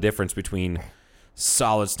can tell the difference between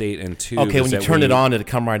solid state and tube. Okay, when you turned it on, did it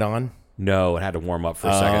come right on? No, it had to warm up for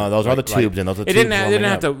a second. Those are the tubes, and those are the it tubes didn't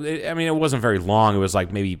have warming to. I mean, it wasn't very long. It was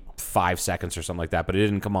like maybe 5 seconds or something like that. But it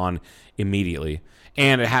didn't come on immediately,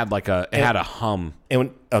 and it had like had a hum.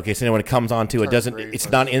 And so when it comes on too, it doesn't.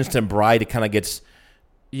 It's not instant bright. It kind of gets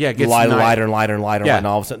It gets lighter and lighter, Yeah. and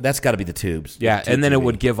all of a sudden that's got to be the tubes. Yeah, Tube and then TV. it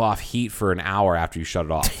would give off heat for an hour after you shut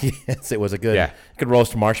it off. Yes, it was a good. Yeah. You could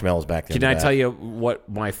roast marshmallows back then. Can I with tell that. you what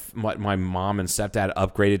my mom and stepdad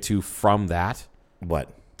upgraded to from that what?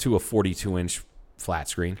 to a 42-inch flat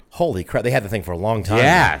screen? Holy crap! They had the thing for a long time.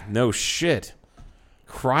 Yeah, no shit.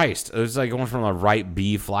 Christ, it was like going from a Wright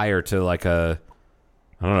B Flyer to like a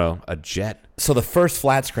jet. So the first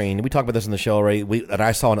flat screen, we talked about this in the show already. That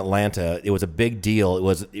I saw in Atlanta, it was a big deal.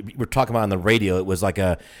 We're talking about on the radio. It was like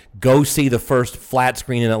go see the first flat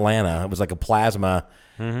screen in Atlanta. It was like a plasma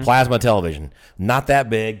television, not that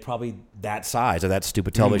big, probably that size of that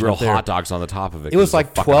stupid television. Real up there. hot dogs on the top of it. It was 'cause like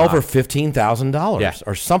it's fucking $12,000 hot. or $15,000 Yeah.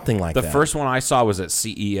 or something like The that. first one I saw was at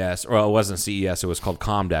CES. Well, it wasn't CES. It was called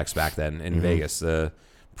Comdex back then in Vegas, the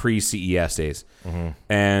pre-CES days.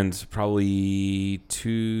 And probably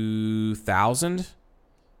 2000,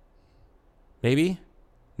 maybe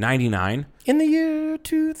 99, in the year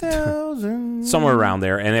 2000, somewhere around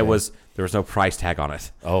there. And there was no price tag on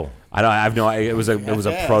it. Oh, I have no. It was a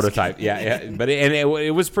prototype. Yeah. But it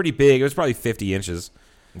was pretty big. It was probably 50 inches.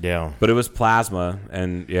 yeah. But it was plasma,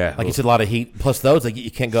 and yeah, Like you said, a lot of heat. Plus, those you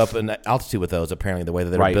can't go up in altitude with those. Apparently, the way that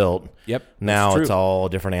they're Right. built. Yep. Now It's it's true. all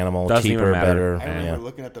different animal, Doesn't even cheaper, matter. better. I remember Yeah.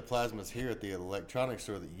 looking at the plasmas here at the electronics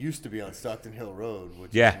store that used to be on Stockton Hill Road,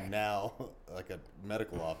 which Yeah. is now like a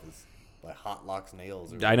medical office by Hot Locks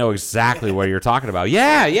Nails. I know exactly what you're talking about.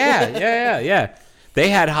 Yeah. They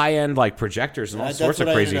had high end like projectors and all sorts of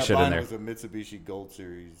crazy shit in there. Was a Mitsubishi Gold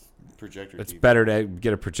Series projector. It's TV. better to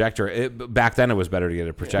get a projector. Back then, it was better to get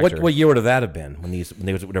a projector. What year would that have been when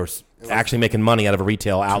they were actually making money out of a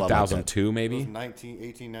retail outlet? Like that? 2002 It was maybe.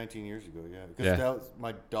 19 years ago, yeah. Because Yeah. that was,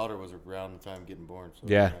 my daughter was around the time getting born. So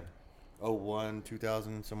Yeah. 01,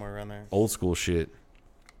 2000, somewhere around there. Old school shit.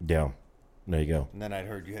 Yeah. There you go. And then I'd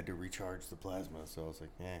heard you had to recharge the plasma, so I was like,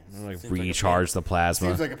 yeah. Like seems like a recharge the pain. plasma.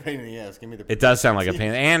 Seems like a pain in the ass. Give me the. It does sound like a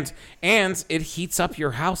pain, and it heats up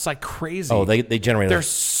your house like crazy. Oh, they generate. they're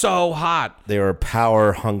so hot. They are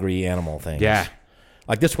power hungry animal things. Yeah.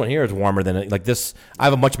 Like this one here is warmer than like this. I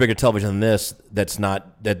have a much bigger television than this.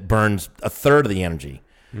 That burns a third of the energy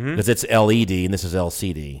because it's LED and this is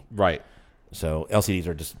LCD. Right. So LCDs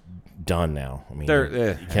are just done now. I mean,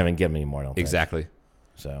 They're- you can't even get them anymore. I don't think. Exactly.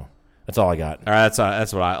 So that's all I got. All right.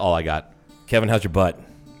 That's all I got. Kevin, how's your butt?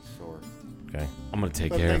 Sore. Okay. I'm gonna take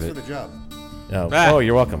But care of thanks it. for the job. Oh, Ah. oh,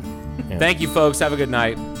 you're welcome. Yeah. Thank you, folks. Have a good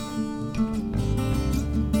night.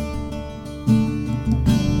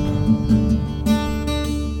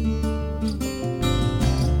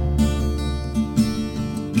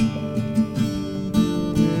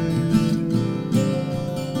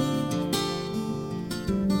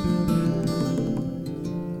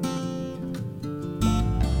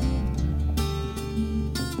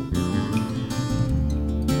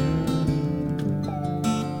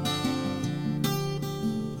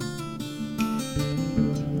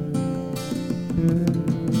 Mm-hmm.